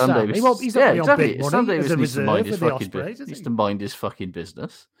Davis, he's not on big money. Sam Davis needs to mind his fucking business. Needs to mind his fucking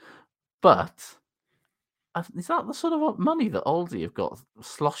business. But is that the sort of money that Aldi have got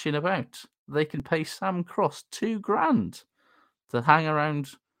sloshing about? They can pay Sam Cross $2,000 to hang around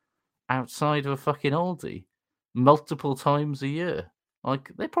outside of a fucking Aldi multiple times a year. Like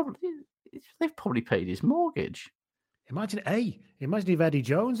they've probably paid his mortgage. Imagine if Eddie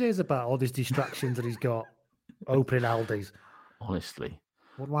Jones hears about all these distractions that he's got opening Aldi's. Honestly,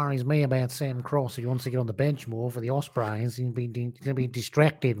 what worries me about Sam Cross, he wants to get on the bench more for the Ospreys. He's going to be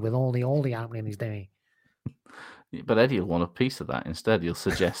distracted with all the Aldi opening he's doing. But Eddie will want a piece of that instead. He'll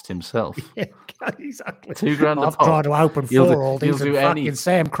suggest himself. Yeah, exactly. $2,000 I've tried to open 4 Aldis and fucking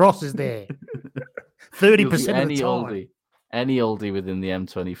Sam Cross is there. 30% of the time. Any Aldi within the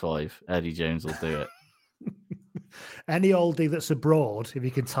M25, Eddie Jones will do it. Any Aldi that's abroad, if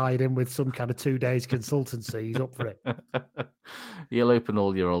you can tie it in with some kind of 2 days consultancy, he's up for it. You'll open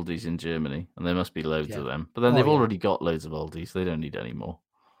all your Aldis in Germany, and there must be loads of them. But then they've already got loads of Aldis. They don't need any more.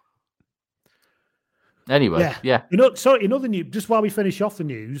 Anyway, yeah. In other news, just while we finish off the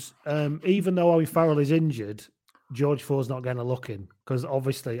news, even though Owen Farrell is injured, George Ford's not getting a look in because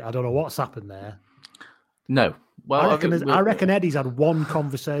obviously I don't know what's happened there. No. Well, I reckon Eddie's had one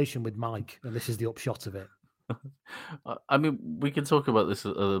conversation with Mike, and this is the upshot of it. I mean, we can talk about this a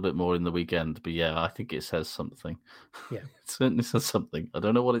little bit more in the weekend, but yeah, I think it says something. Yeah. It certainly says something. I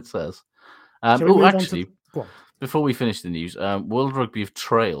don't know what it says. Before we finish the news, World Rugby have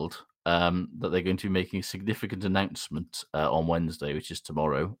trailed that they're going to be making a significant announcement on Wednesday, which is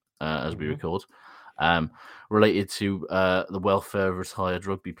tomorrow, as we record, related to the welfare of retired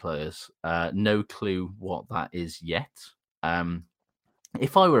rugby players. No clue what that is yet.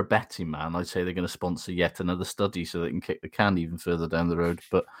 If I were a betting man, I'd say they're going to sponsor yet another study so they can kick the can even further down the road.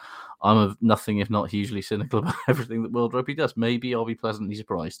 But I'm nothing if not hugely cynical about everything that World Rugby does. Maybe I'll be pleasantly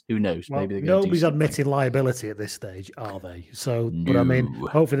surprised. Who knows? Well, maybe nobody's admitting liability at this stage, are they? So, No. But I mean,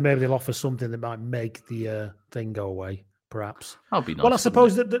 hopefully maybe they'll offer something that might make the thing go away, perhaps. That'd be nice. Well, I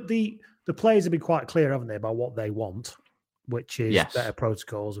suppose that the players have been quite clear, haven't they, about what they want, which is better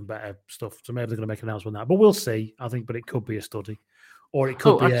protocols and better stuff. So maybe they're going to make an announcement on that. But we'll see, I think. But it could be a study. Or it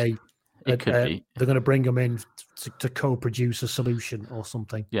could be they're going to bring them in to co-produce a solution or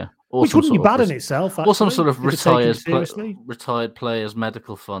something. Yeah. Which wouldn't be bad in itself, actually. Or some sort of retired players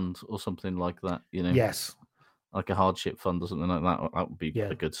medical fund or something like that, you know? Yes. Like a hardship fund or something like that. That would be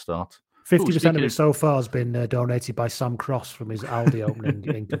a good start. 50% of it so far has been donated by Sam Cross from his Aldi opening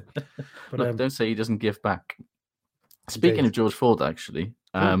income. But, look, don't say he doesn't give back. Speaking of George Ford, actually,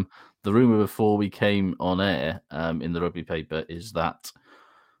 the rumour before we came on air in the rugby paper is that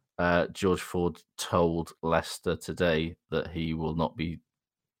George Ford told Leicester today that he will not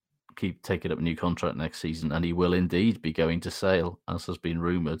keep taking up a new contract next season, and he will indeed be going to Sale, as has been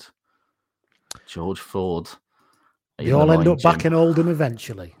rumoured. George Ford. They all end up back in Oldham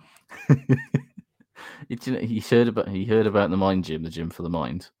eventually. He heard about the Mind Gym, the gym for the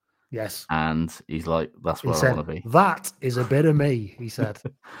mind. Yes. And he's like, that's where I want to be. That is a bit of me, he said.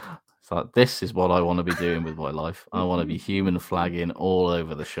 It's like, this is what I want to be doing with my life. I want to be human flagging all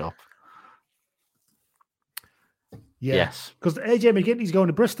over the shop. Yeah. Yes. Because AJ McGinty's going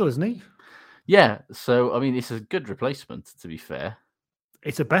to Bristol, isn't he? Yeah. So, I mean, it's a good replacement, to be fair.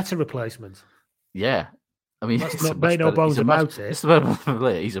 It's a better replacement. Yeah. I mean, let's not make no bones about it. It's a better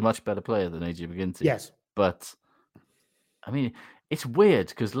player. He's a much better player than AJ McGinty. Yes. But, I mean, it's weird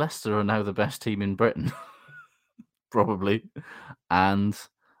because Leicester are now the best team in Britain, probably. And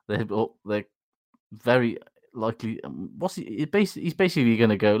they're very likely. He's basically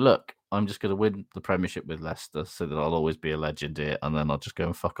going to go, look, I'm just going to win the Premiership with Leicester so that I'll always be a legend here, and then I'll just go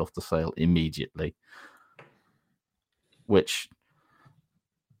and fuck off the Sale immediately. Which,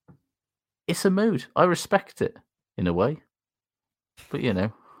 it's a mood. I respect it in a way. But, you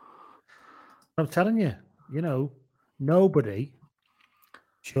know. I'm telling you, nobody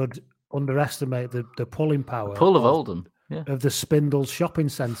should underestimate the pulling power. The pull of Oldham. Yeah. Of the Spindles shopping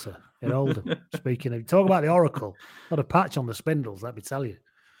centre in Oldham. Speaking of, talk about the Oracle, not a patch on the Spindles, let me tell you.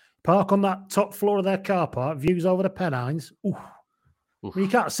 Park on that top floor of their car park, views over the Pennines. Ooh. I mean, you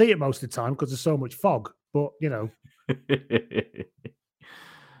can't see it most of the time because there's so much fog, but yeah.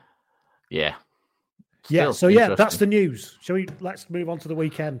 That's the news. Let's move on to the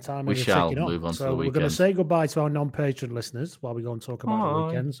weekend time. We shall move on to the weekend. We're going to say goodbye to our non-patron listeners while we go and talk about the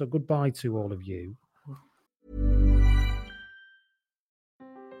weekend. So goodbye to all of you.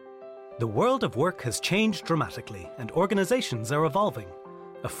 The world of work has changed dramatically and organizations are evolving.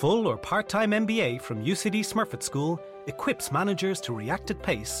 A full or part-time MBA from UCD Smurfit School equips managers to react at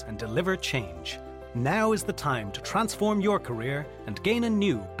pace and deliver change. Now is the time to transform your career and gain a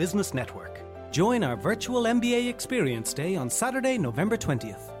new business network. Join our virtual MBA Experience Day on Saturday, November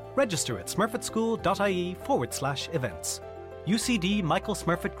 20th. Register at smurfitschool.ie/events. UCD Michael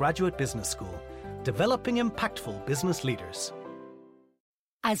Smurfit Graduate Business School. Developing impactful business leaders.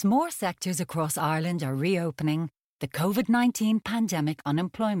 As more sectors across Ireland are reopening, the COVID-19 pandemic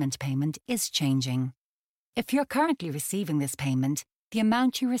unemployment payment is changing. If you're currently receiving this payment, the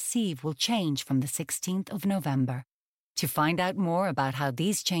amount you receive will change from the 16th of November. To find out more about how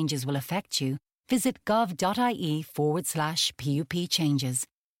these changes will affect you, visit gov.ie/PUP changes.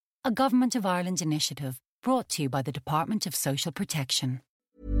 A Government of Ireland initiative brought to you by the Department of Social Protection.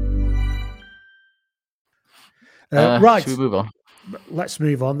 Right. Should we move on? Let's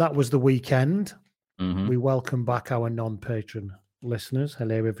move on. That was the weekend. Mm-hmm. We welcome back our non-patron listeners.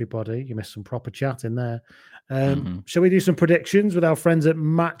 Hello, everybody. You missed some proper chat in there. Shall we do some predictions with our friends at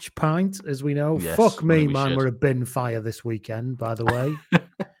Match Pint? As we know, yes, fuck me, man, should. we're a bin fire this weekend, by the way.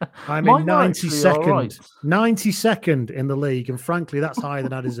 I'm in 92nd in the league, and frankly, that's higher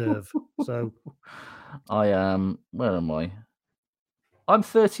than I deserve. So I am. Where am I? I'm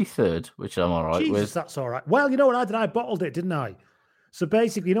 33rd, which I'm all right Jesus, with. that's all right. Well, you know what I did? I bottled it, didn't I? So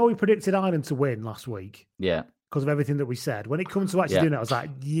basically, we predicted Ireland to win last week. Yeah. Because of everything that we said. When it comes to actually doing it, I was like,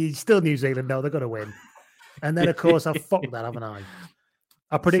 still New Zealand, no, they're going to win. And then, of course, I fucked that, haven't I?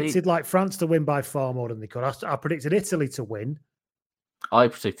 I predicted France to win by far more than they could. I predicted Italy to win. I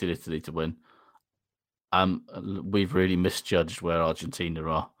predicted Italy to win. We've really misjudged where Argentina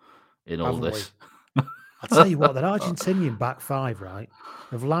are in all this. I'll tell you what, that Argentinian back five, right?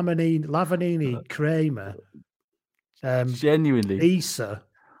 Of Lavanini, Kramer, genuinely, Issa,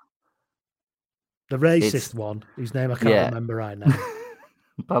 the racist one, whose name I can't remember right now.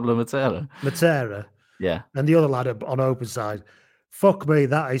 Pablo Matera. Yeah. And the other lad on open side. Fuck me,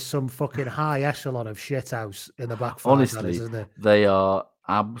 that is some fucking high echelon of shithouse in the back five. Honestly, isn't it? They are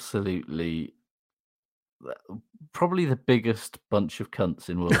absolutely probably the biggest bunch of cunts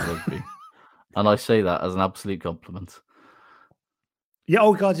in world rugby. And I say that as an absolute compliment. Yeah,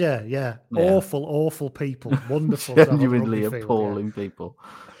 oh God, yeah. Awful people. Wonderful. Genuinely appalling people.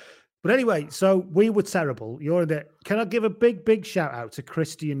 But anyway, so we were terrible. You're in there. Can I give a big shout out to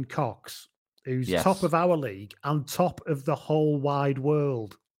Christian Cox, who's top of our league and top of the whole wide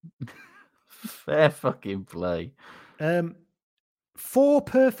world? Fair fucking play. 4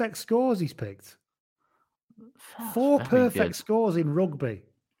 perfect scores he's picked. 4 perfect scores in rugby.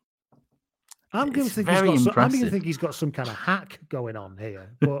 I'm going to think he's got some kind of hack going on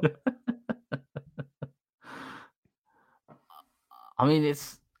here. But I mean,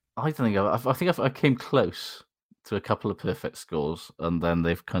 I think I came close to a couple of perfect scores, and then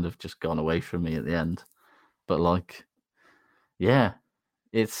they've kind of just gone away from me at the end. But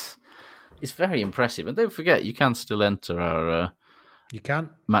it's very impressive. And don't forget, you can still enter our you can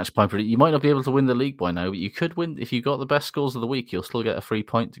match point prediction. You might not be able to win the league by now, but you could win if you got the best scores of the week. You'll still get a free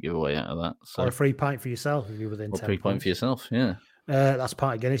point to give away out of that. So, or a free pint for yourself if you're within 10 free point for yourself. Yeah. That's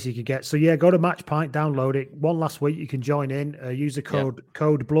part of Guinness you could get. So go to Match Pint, download it. One last week, you can join in. Use the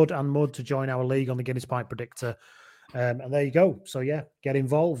code Blood and Mud to join our league on the Guinness Pint Predictor. And there you go. So get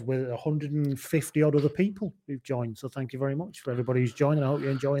involved with 150 odd other people who've joined. So thank you very much for everybody who's joined. I hope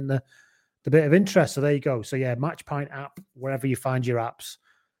you're enjoying the bit of interest. So there you go. So Match Pint app, wherever you find your apps,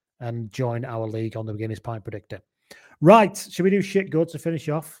 and join our league on the Guinness Pint Predictor. Right. Should we do shit good to finish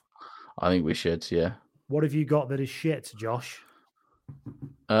off? I think we should, yeah. What have you got that is shit, Josh?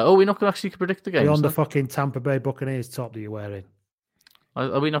 We're not going to actually predict the games. Beyond the fucking Tampa Bay Buccaneers top that you're wearing.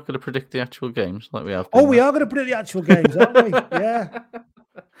 Are we not going to predict the actual games like we have? We are going to predict the actual games, aren't we? Yeah.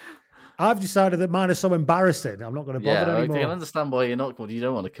 I've decided that mine is so embarrassing. I'm not going to bother anymore. I can understand why you don't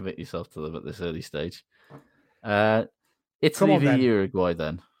want to commit yourself to them at this early stage. Italy v Uruguay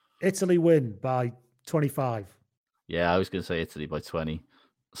then. Italy win by 25. Yeah, I was going to say Italy by 20.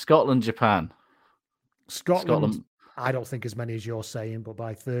 Scotland, Japan. Scotland. I don't think as many as you're saying, but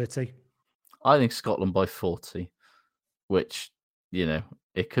by 30. I think Scotland by 40, which,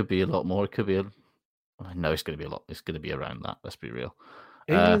 it could be a lot more. It could be no, it's going to be a lot. It's going to be around that. Let's be real.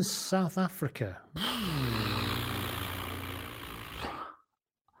 England, South Africa.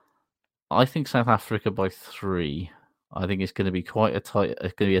 I think South Africa by 3. I think it's going to be it's going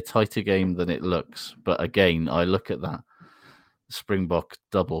to be a tighter game than it looks. But again, I look at that Springbok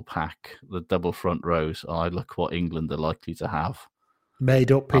double pack, the double front rows. I look what England are likely to have.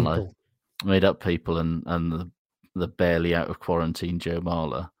 Made up people and the barely out of quarantine Joe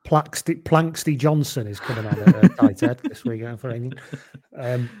Marler. Planksty Johnson is coming on at tight head this weekend for England.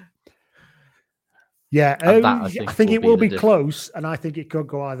 I think it will be close, and I think it could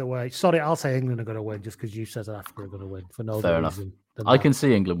go either way. Sorry, I'll say England are going to win just because you said South Africa are going to win for no other reason. I can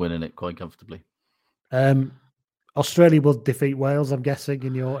see England winning it quite comfortably. Australia will defeat Wales, I'm guessing,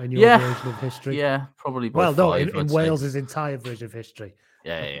 in your version of history. Yeah, probably. In Wales's entire version of history.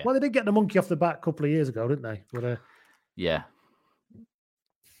 Yeah. Well, they did get the monkey off the back a couple of years ago, didn't they? But, yeah.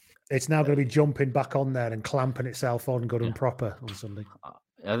 It's now going to be jumping back on there and clamping itself on good and proper on Sunday.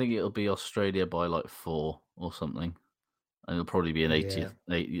 I think it'll be Australia by 4 or something. And it'll probably be an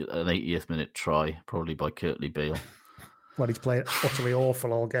 80th minute try, probably by Curtly Beale. When he's playing utterly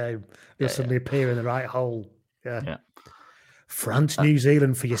awful all game. He'll suddenly appear in the right hole. Yeah. France, New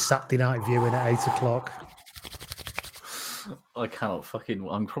Zealand for your Saturday night viewing at 8:00. I cannot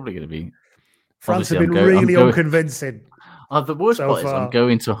I'm probably going to be. France have been really unconvincing. The worst part is I'm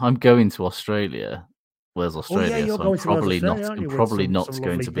going to Australia. Where's Australia? So I'm probably not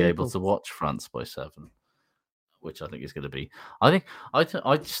going to be able to watch France by 7, which I think is going to be. I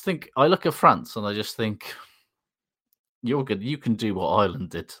just think I look at France and I just think you're good. You can do what Ireland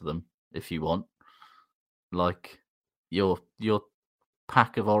did to them if you want. Like you're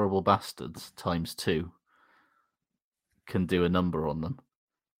pack of horrible bastards times 2 can do a number on them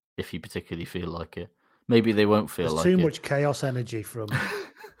if you particularly feel like it. Maybe they won't feel There's like too it. much chaos energy from.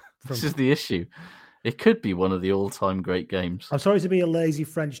 This is the issue. It could be one of the all-time great games. I'm sorry to be a lazy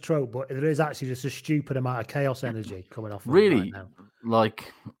French trope, but there is actually just a stupid amount of chaos energy coming off. Really? Right now.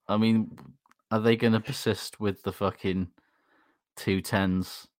 Like, I mean, are they going to persist with the fucking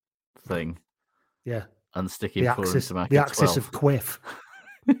 210s thing? Yeah. And sticking the axis of quiff.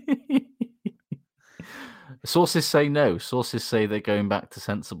 Sources say no. Sources say they're going back to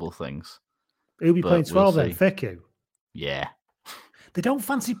sensible things. Who'll be playing 12 then? Feku? Yeah. They don't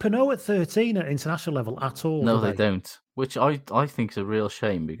fancy Pinot at 13 at international level at all. No, they don't. Which I think is a real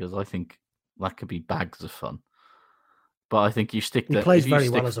shame because I think that could be bags of fun. But I think you stick. He plays very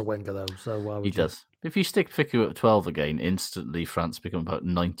well as a winger, though. So he does. If you stick Fiku at 12 again, instantly France become about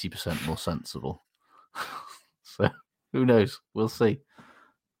 90% more sensible. So who knows? We'll see.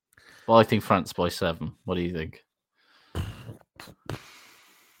 But I think France by 7. What do you think?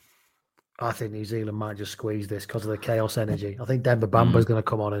 I think New Zealand might just squeeze this because of the chaos energy. I think Demba Bamba's going to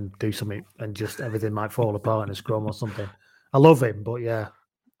come on and do something, and just everything might fall apart in a scrum or something. I love him, but yeah.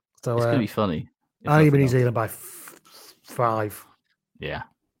 So it's going to be funny. I think New Zealand by 5. Yeah.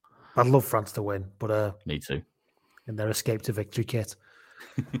 I'd love France to win, but me too. In their escape to victory kit.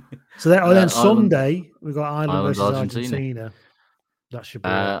 So then Sunday we've got Ireland versus Argentina. That should be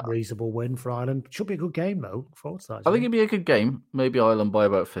a reasonable win for Ireland. Should be a good game though. Forward side. I think it'd be a good game. Maybe Ireland by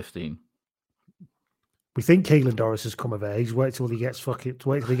about 15. We think Keelan Doris has come of age. Wait till he gets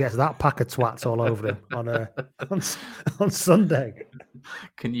that pack of twats all over him on Sunday.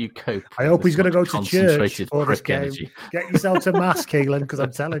 Can you cope? I hope he's going to go to church for this game. Energy. Get yourself to mass, Keelan, because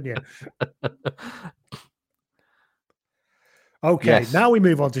I'm telling you. Okay, Now we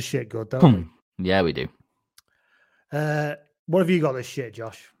move on to shit good, don't we? Yeah, we do. What have you got this shit,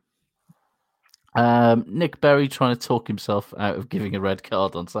 Josh? Nick Berry trying to talk himself out of giving a red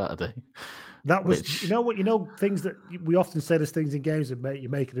card on Saturday. That was, things that we often say there's things in games that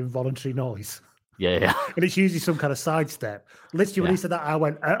make an involuntary noise. Yeah. And it's usually some kind of sidestep. Literally, when he said that, I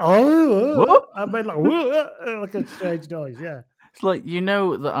went, I made like a strange noise, yeah. It's like,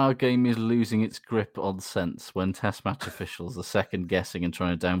 that our game is losing its grip on sense when test match officials are second guessing and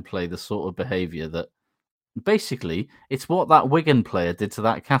trying to downplay the sort of behaviour that basically it's what that Wigan player did to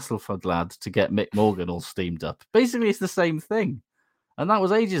that Castleford lad to get Mick Morgan all steamed up. Basically, it's the same thing. And that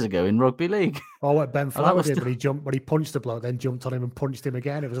was ages ago in rugby league. Oh, what Ben Flower did when he punched the bloke, then jumped on him and punched him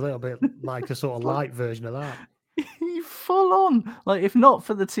again. It was a little bit like a sort of light version of that. Full on. Like, if not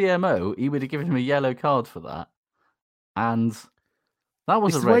for the TMO, he would have given him a yellow card for that. And that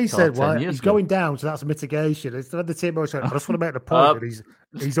was a red card 10 years he's ago. going down, so that's a mitigation. It's the TMO said, I just want to make the point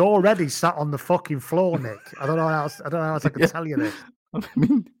that he's already sat on the fucking floor, Nick. I don't know how else I can tell you this. I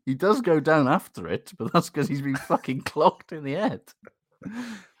mean, he does go down after it, but that's because he's been fucking clocked in the head.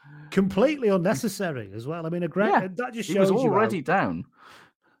 Completely unnecessary as well. I mean, that just shows he was already down.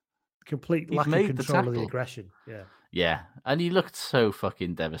 Complete lack of control of the aggression. Yeah, and he looked so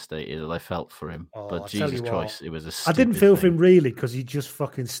fucking devastated, and I felt for him. But Jesus Christ, it was a stupid I didn't feel thing. for him really because he just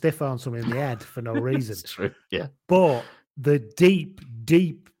fucking stiff-armed someone in the head for no reason. It's true, yeah. But the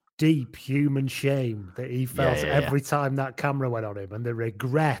deep human shame that he felt every time that camera went on him, and the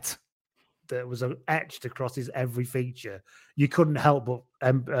regret that was etched across his every feature, you couldn't help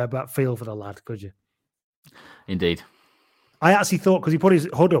but feel for the lad, could you? Indeed. I actually thought, because he put his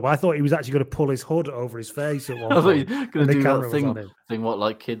hood up, I thought he was actually going to pull his hood over his face at one I thought point. he was going to do that thing what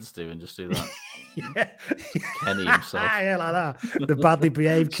like kids do and just do that. Kenny himself. Yeah, like that. The badly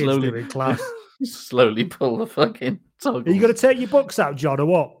behaved kids do in class. Slowly pull the fucking toggle. Are you going to take your books out, John, or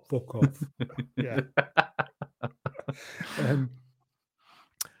what? Fuck off. Yeah.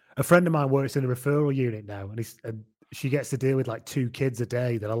 A friend of mine works in a referral unit now, and she gets to deal with like 2 kids a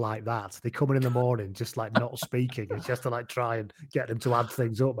day that are like that. They come in the morning just like not speaking, and she has to like try and get them to add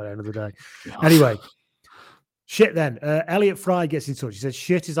things up by the end of the day. Anyway, shit then. Elliot Fry gets in touch. He said,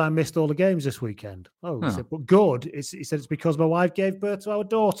 shit is I missed all the games this weekend. He said, but good. He said, it's because my wife gave birth to our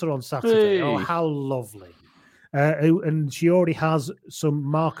daughter on Saturday. Hey. Oh, how lovely. And she already has some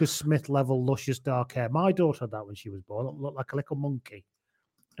Marcus Smith level luscious dark hair. My daughter had that when she was born. It looked like a little monkey.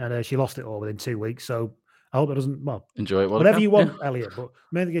 And she lost it all within 2 weeks. So I hope it doesn't, enjoy it. Whatever you want, Elliot, but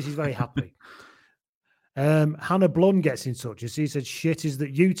mainly because she's very happy. Hannah Blum gets in touch. And she said, shit is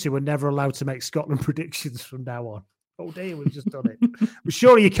that you two are never allowed to make Scotland predictions from now on. Oh dear, we've just done it. But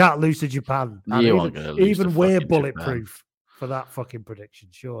surely you can't lose to Japan. Even we're bulletproof for that fucking prediction,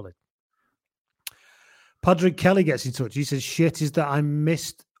 surely. Padraig Kelly gets in touch. He says, shit is that I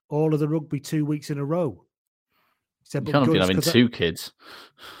missed all of the rugby 2 weeks in a row. He said, you can't have been having 2 kids.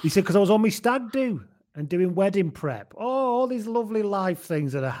 He said, because I was on my stag do and doing wedding prep. Oh, all these lovely life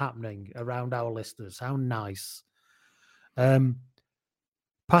things that are happening around our listeners. How nice.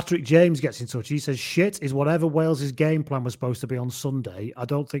 Patrick James gets in touch. He says, shit is whatever Wales' game plan was supposed to be on Sunday. I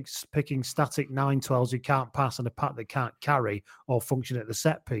don't think picking static 9-12s who can't pass and a pack that can't carry or function at the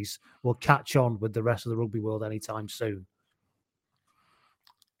set piece will catch on with the rest of the rugby world anytime soon.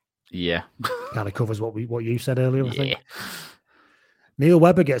 Yeah. Kind of covers what you said earlier, I think. Neil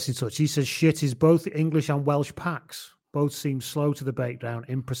Webber gets in touch. He says, shit is both English and Welsh packs. Both seem slow to the breakdown,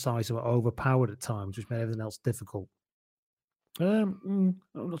 imprecise and overpowered at times, which made everything else difficult. I'm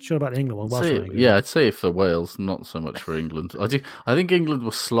not sure about the England one. I'd say for Wales, not so much for England. I think England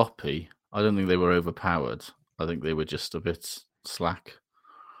was sloppy. I don't think they were overpowered. I think they were just a bit slack.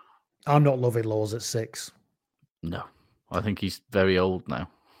 I'm not loving Laws at 6. No, I think he's very old now.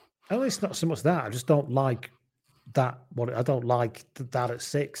 Oh, it's not so much that. I just don't like that. I don't like that at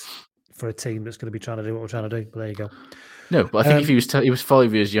 6 for a team that's going to be trying to do what we're trying to do. But there you go. No, but I think if he was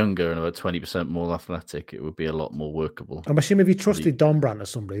 5 years younger and about 20% more athletic, it would be a lot more workable. I'm assuming if you trusted Dombrandt or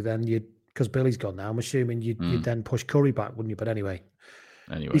somebody, then because Billy's gone now, I'm assuming you'd then push Curry back, wouldn't you? But anyway.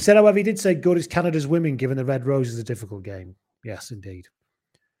 He said, however, he did say good is Canada's women, given the Red Rose is a difficult game. Yes, indeed.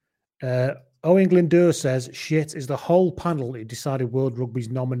 Owen Glendur says, shit is the whole panel who decided World Rugby's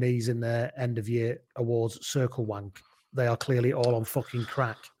nominees in their end of year awards circle wank. They are clearly all on fucking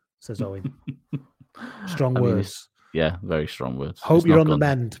crack, says Owen. Strong words. Yeah, very strong words. Hope you're on the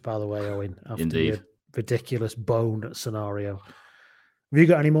mend, by the way, Owen, after Indeed. your ridiculous bone scenario. Have you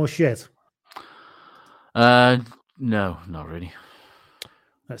got any more shit? No, not really.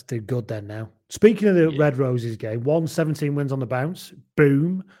 Let's do good then now. Speaking of the Red Roses game, 17 wins on the bounce.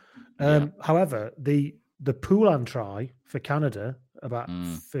 Boom. However, the Poulan try for Canada, about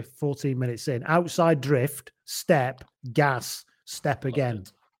 14 minutes in, outside drift, step, gas, step again.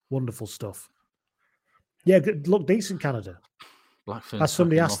 Wonderful stuff. Yeah, look decent, Canada. As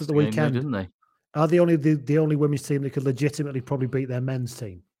somebody asked at the weekend, didn't they? Are they only the only women's team that could legitimately probably beat their men's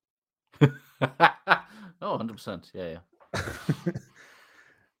team? 100%. Yeah.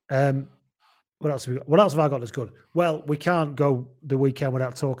 What else have we got? What else have I got that's good? Well, we can't go the weekend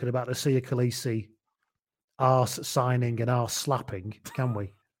without talking about the Sia Khaleesi arse signing and arse slapping, can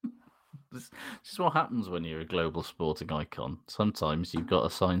we? This is what happens when you're a global sporting icon. Sometimes you've got to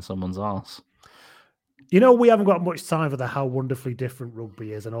sign someone's arse. You know, we haven't got much time for how wonderfully different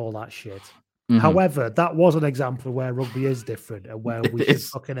rugby is and all that shit. Mm-hmm. However, that was an example of where rugby is different and where we should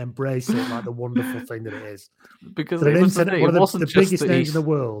fucking embrace it like the wonderful thing that it is. Because one of the biggest names in the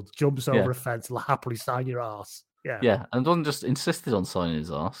world jumps over a fence and will happily sign your arse. Yeah, and Don just insisted on signing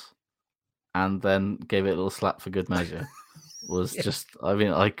his arse and then gave it a little slap for good measure. Was just, I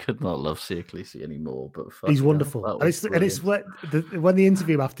mean, I could not love Sia Khaleesi anymore, but he's wonderful. And it's when they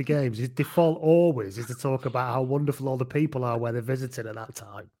interview him after games, his default always is to talk about how wonderful all the people are where they're visiting at that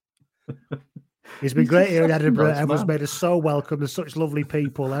time. It's been great here in Edinburgh. Everyone's made us so welcome. There's such lovely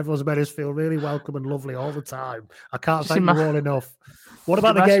people. Everyone's made us feel really welcome and lovely all the time. I can't thank you all enough. What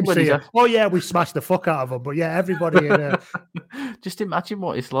about the game, Sia? Oh, yeah, we smashed the fuck out of them. But yeah, everybody in Just imagine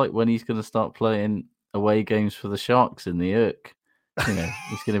what it's like when he's going to start playing away games for the Sharks in the Irk. You know,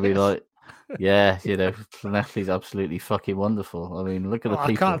 he's going to be like, yeah, you know, Llanelli's absolutely fucking wonderful. I mean, look at the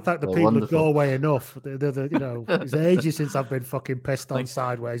people. I can't thank the people of Galway enough. You know, it's ages since I've been fucking pissed on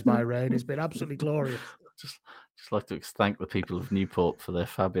sideways by rain. It's been absolutely glorious. Just like to thank the people of Newport for their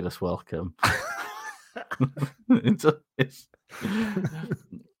fabulous welcome. It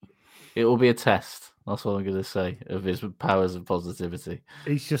will be a test. That's what I'm going to say of his powers of positivity.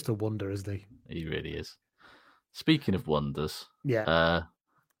 He's just a wonder, isn't he? He really is. Speaking of wonders, Lugano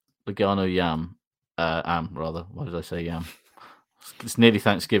Yam, why did I say Yam? It's nearly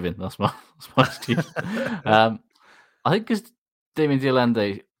Thanksgiving. That's my excuse. I think because Damien de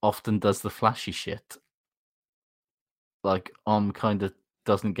Allende often does the flashy shit. Like, kind of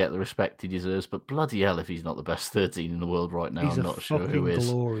doesn't get the respect he deserves, but bloody hell if he's not the best 13 in the world right now, I'm not sure who is. He's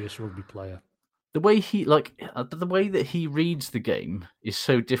a glorious rugby player. The way the way that he reads the game is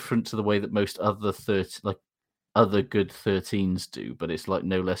so different to the way that most other other good 13s do, but it's like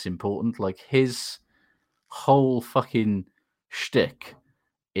no less important. Like his whole fucking shtick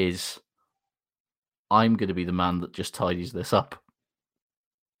is, I'm going to be the man that just tidies this up.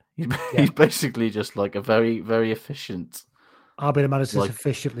 He's basically just like a very, very efficient. I'll be the man that just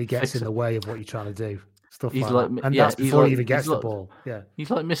efficiently gets in the way of what you're trying to do. Stuff like that. And that's before he even gets the ball. Yeah,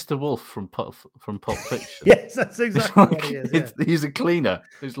 he's like Mr. Wolf from Pulp Fiction. Yes, that's exactly what he is. Yeah. He's a cleaner.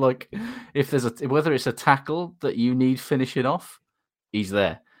 He's like, if there's whether it's a tackle that you need finishing off, he's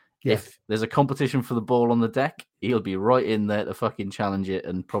there. Yeah. If there's a competition for the ball on the deck, he'll be right in there to fucking challenge it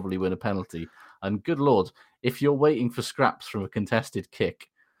and probably win a penalty. And good Lord, if you're waiting for scraps from a contested kick,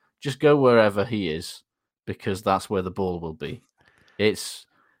 just go wherever he is, because that's where the ball will be. He's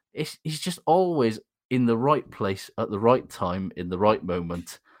just always in the right place at the right time in the right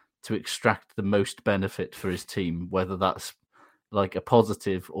moment to extract the most benefit for his team, whether that's like a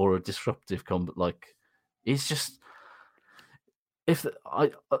positive or a disruptive combat. Like, it's just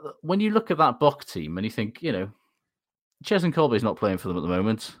when you look at that Bok team and you think, Ches and Colby's not playing for them at the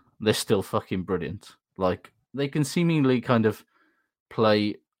moment, they're still fucking brilliant. Like, they can seemingly kind of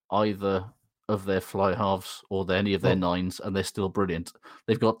play either of their fly halves or any of their nines, and they're still brilliant.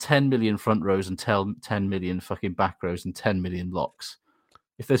 They've got 10 million front rows and 10 million fucking back rows and 10 million locks.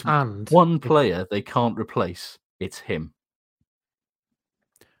 If there's one player they can't replace, it's him.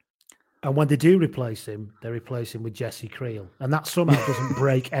 And when they do replace him, they replace him with Jesse Creel. And that somehow doesn't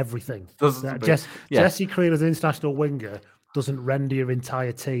break everything. Jesse Creel as an international winger doesn't render your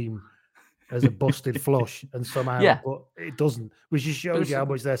entire team as a busted flush. And somehow but it doesn't, which just shows you how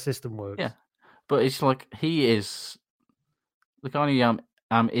much their system works. Yeah. But it's like he's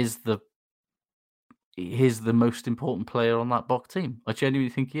the most important player on that Bok team. I genuinely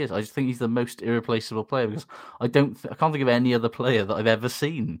think he is. I just think he's the most irreplaceable player because I can't think of any other player that I've ever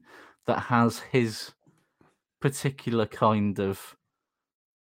seen that has his particular kind of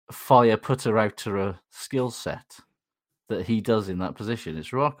fire putter outer skill set that he does in that position.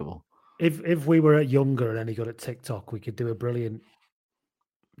 It's remarkable. If we were younger and any good at TikTok, we could do a brilliant.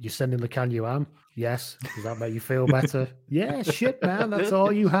 You're sending the can you am? Yes. Does that make you feel better? Yeah, shit, man. That's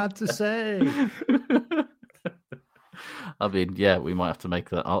all you had to say. I mean, yeah, we might have to make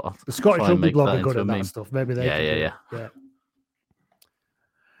that. The Scottish Rugby blog are good at that stuff. Maybe they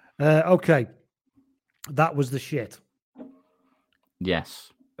Yeah. Okay. That was the shit.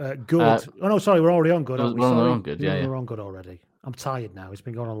 Yes. Good. Sorry, we're already on good. We're on good, yeah. We're on good already. I'm tired now. It's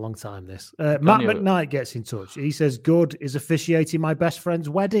been going on a long time, this. Matt McKnight gets in touch. He says, Good is officiating my best friend's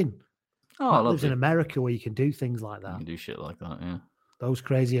wedding. Oh, Matt lives in America where you can do things like that. You can do shit like that, yeah. Those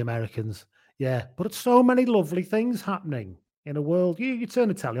crazy Americans. Yeah, but it's so many lovely things happening in a world. You turn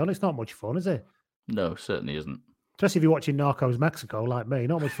the telly on, it's not much fun, is it? No, certainly isn't. Especially if you're watching Narcos Mexico like me.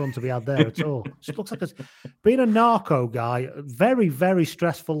 Not much fun to be had there at all. It looks like being a narco guy, very, very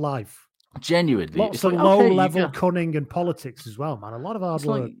stressful life. Genuinely. Lots of low-level cunning and politics as well, man. A lot of hard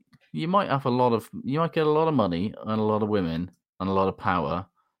work. Like, you might get a lot of money and a lot of women and a lot of power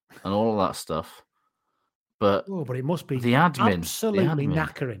and all of that stuff. But it must be the admin. Absolutely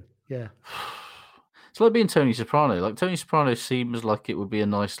knackering. Yeah. It's like being Tony Soprano. Like, Tony Soprano seems like it would be a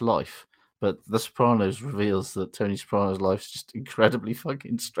nice life, but The Sopranos reveals that Tony Soprano's life is just incredibly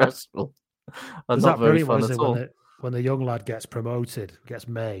fucking stressful and not very fun at all. When the young lad gets promoted, gets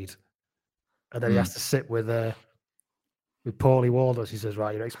made, and then he has to sit with Paulie Walnuts. He says,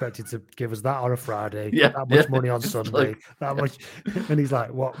 right, you're expected to give us that on a Friday, that much money on Sunday, that much. And he's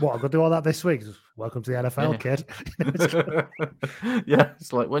like, what? I've got to do all that this week? Says, welcome to the NFL, kid. Yeah,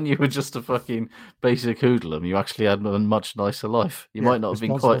 it's like when you were just a fucking basic hoodlum, you actually had a much nicer life. You might not have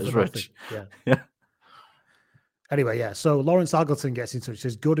been quite as rich. Yeah. Anyway, yeah. So Lawrence Aggleton gets in touch.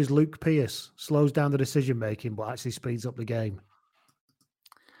 Says, good as Luke Pierce. Slows down the decision making, but actually speeds up the game.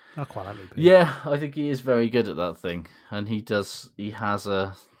 I quite like Luke Pierce. Yeah, I think he is very good at that thing, and he has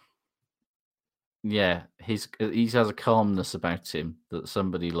a calmness about him that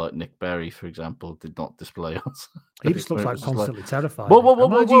somebody like Nick Berry, for example, did not display on. He just looks like constantly terrified. Whoa,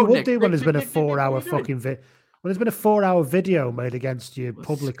 Nick, when there's been a 4-hour fucking when there's been a 4-hour video made against you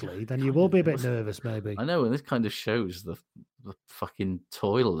publicly, then you will be a bit nervous, maybe. I know, and this kind of shows the fucking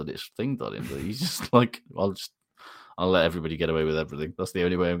toil that it's thinged on him. That he's just like, I'll let everybody get away with everything. That's the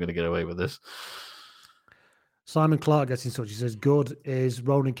only way I'm going to get away with this. Simon Clark gets in touch. He says, good is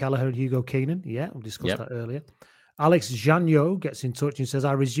Ronan Kelleher and Hugo Keenan. Yeah, we discussed that earlier. Alex Janot gets in touch and says,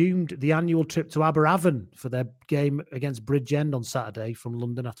 I resumed the annual trip to Aberavon for their game against Bridgend on Saturday from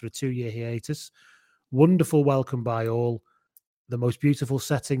London after a 2-year hiatus. Wonderful welcome by all. The most beautiful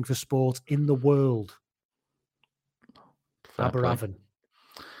setting for sport in the world. Aberavon.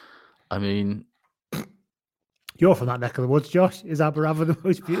 I mean... You're from that neck of the woods, Josh. Is Aberavon the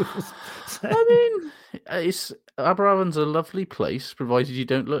most beautiful? I mean, Aberavon's a lovely place, provided you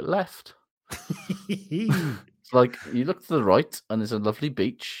don't look left. It's like you look to the right, and there's a lovely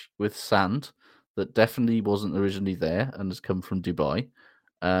beach with sand that definitely wasn't originally there and has come from Dubai.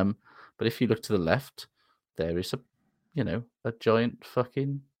 But if you look to the left, there is a giant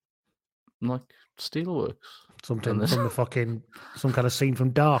fucking like steelworks. Something from the fucking some kind of scene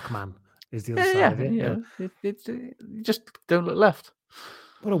from Darkman. Is the other side of it? Yeah. You just don't look left.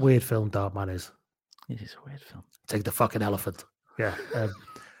 What a weird film Darkman is. It is a weird film. Take the fucking elephant. Yeah.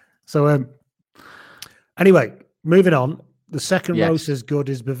 Anyway, moving on. The second row says good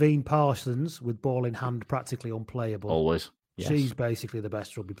is Baveen Parsons with ball in hand, practically unplayable. Always. Yes. She's basically the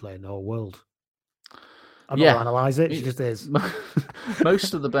best rugby player in the whole world. I'm not going to analyse it. She just is.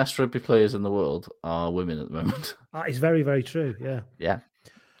 Most of the best rugby players in the world are women at the moment. That is very, very true. Yeah. Yeah.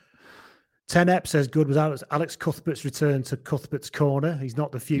 10ep says good was Alex Cuthbert's return to Cuthbert's corner. He's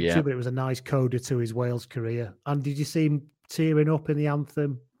not the future, but it was a nice coda to his Wales career. And did you see him tearing up in the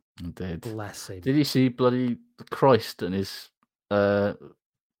anthem? I did. Bless him. Did you see bloody Christ and his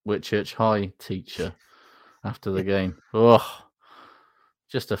Whitchurch High teacher after the game? Oh,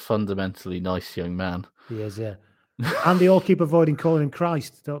 just a fundamentally nice young man. He is, yeah. And they all keep avoiding calling him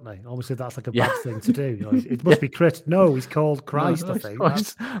Christ, don't they? Obviously, that's like a bad thing to do. You know, it must be Chris. No, he's called Christ. I think.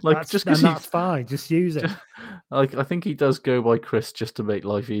 That's fine. Just use it. Like, I think he does go by Chris just to make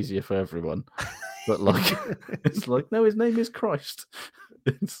life easier for everyone. But like, it's like, no, his name is Christ.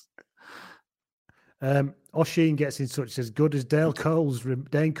 Oshin gets in touch. Says good as Dane Cole's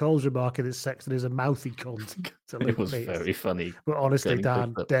remarking that Sexton is a mouthy cunt. It was very funny. But honestly,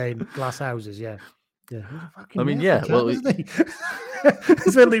 Dane glass houses, yeah. Yeah, I mean, yeah. Well, isn't he?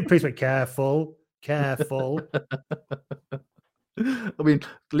 It's a Luke Pearce, careful. I mean,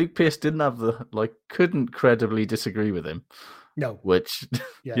 Luke Pearce didn't have couldn't credibly disagree with him. No, which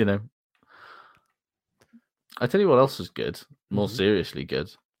you know, I tell you what else was good, more seriously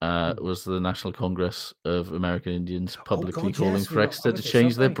good, was the National Congress of American Indians publicly calling for Exeter to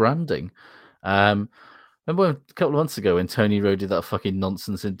change their branding. Remember a couple of months ago when Tony Rowe did that fucking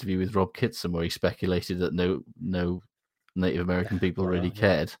nonsense interview with Rob Kitson where he speculated that no Native American people really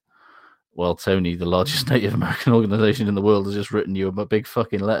cared? Well, Tony, the largest Native American organization in the world, has just written you a big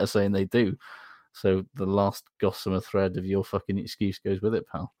fucking letter saying they do. So the last gossamer thread of your fucking excuse goes with it,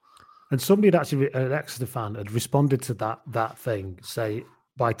 pal. And somebody had actually, an Exeter fan, had responded to that thing, say,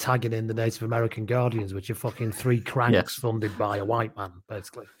 by tagging in the Native American Guardians, which are fucking three cranks funded by a white man,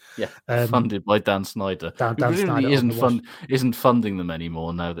 basically. Yeah, funded by Dan Snyder. Dan Snyder isn't funding them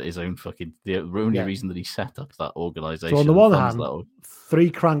anymore now that his own fucking... The only reason that he set up that organisation... So on the one hand, three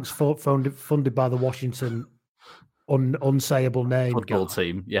cranks funded by the Washington unsayable name football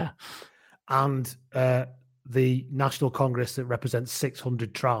team, yeah. And the National Congress that represents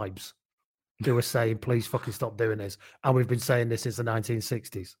 600 tribes who are saying, please fucking stop doing this. And we've been saying this since the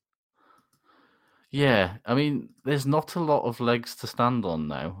 1960s. Yeah, I mean, there's not a lot of legs to stand on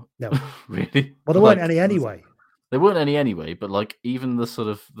now. No. Really? Well, there weren't any anyway. There weren't any anyway, but like even the sort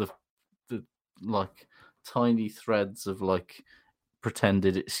of the like tiny threads of like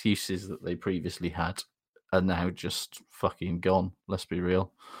pretended excuses that they previously had are now just fucking gone. Let's be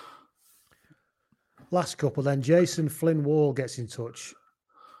real. Last couple then. Jason Flynn Wall gets in touch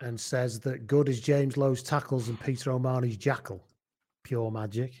and says that good is James Lowe's tackles and Peter O'Mahony's jackal. Pure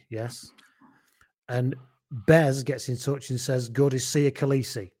magic, yes. And Bez gets in touch and says good is Sia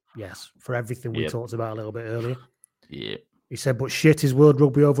Khaleesi. Yes, for everything we talked about a little bit earlier. Yeah. He said, but shit, is World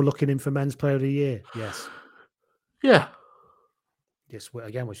Rugby overlooking him for Men's Player of the Year? Yes. Yeah. Yes,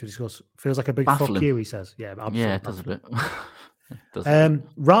 again, which we discuss. Feels like a big Baffling. Fuck you, he says. Yeah, absolutely. Yeah, it does a bit.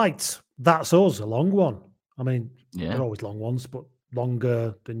 Right, that's us, a long one. I mean, they're always long ones, but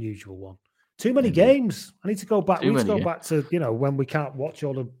longer than usual one. Too many games. I need to go back. We need to go back to, when we can't watch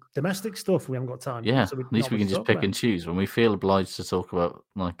all the domestic stuff. We haven't got time. Yeah, so at least we can just pick and choose. When we feel obliged to talk about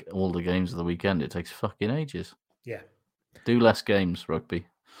like all the games of the weekend, it takes fucking ages. Yeah. Do less games, rugby.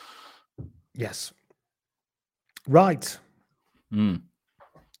 Yes. Right.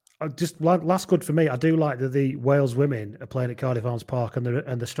 Just last good for me. I do like that the Wales women are playing at Cardiff Arms Park and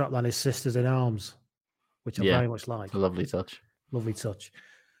the strapline is Sisters in Arms, which I very much like. A lovely touch. Lovely touch.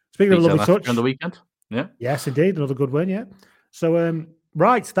 Speaking of lovely touch, on the weekend, yes, indeed, another good win, yeah. So,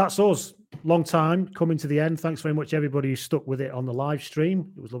 right, that's us. Long time coming to the end. Thanks very much, everybody who stuck with it on the live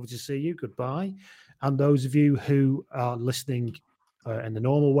stream. It was lovely to see you. Goodbye, and those of you who are listening in the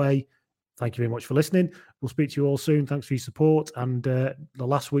normal way, thank you very much for listening. We'll speak to you all soon. Thanks for your support, and the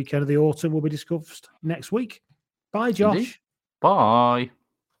last weekend of the autumn will be discussed next week. Bye, Josh. Indeed. Bye.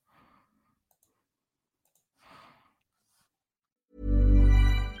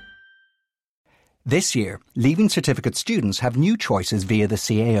 This year, Leaving Certificate students have new choices via the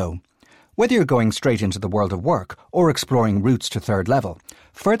CAO. Whether you're going straight into the world of work or exploring routes to third level,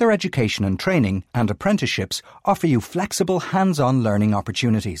 further education and training and apprenticeships offer you flexible, hands-on learning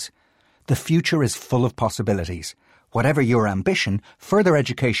opportunities. The future is full of possibilities. Whatever your ambition, further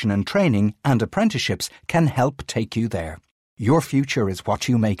education and training and apprenticeships can help take you there. Your future is what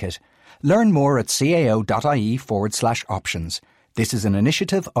you make it. Learn more at cao.ie/options. This is an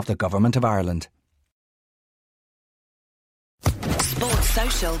initiative of the Government of Ireland. Sports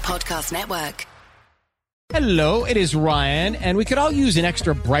Social Podcast Network. Hello, it is Ryan, and we could all use an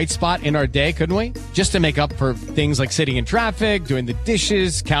extra bright spot in our day, couldn't we? Just to make up for things like sitting in traffic, doing the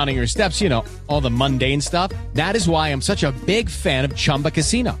dishes, counting your steps, you know, all the mundane stuff. That is why I'm such a big fan of Chumba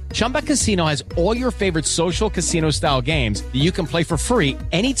Casino. Chumba Casino has all your favorite social casino-style games that you can play for free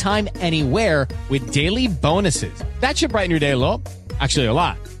anytime, anywhere with daily bonuses. That should brighten your day a little. Actually, a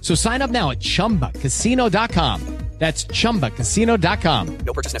lot. So sign up now at ChumbaCasino.com. That's ChumbaCasino.com.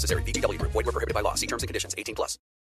 No purchase necessary. VGW Group. Void where prohibited by law. See terms and conditions. 18+.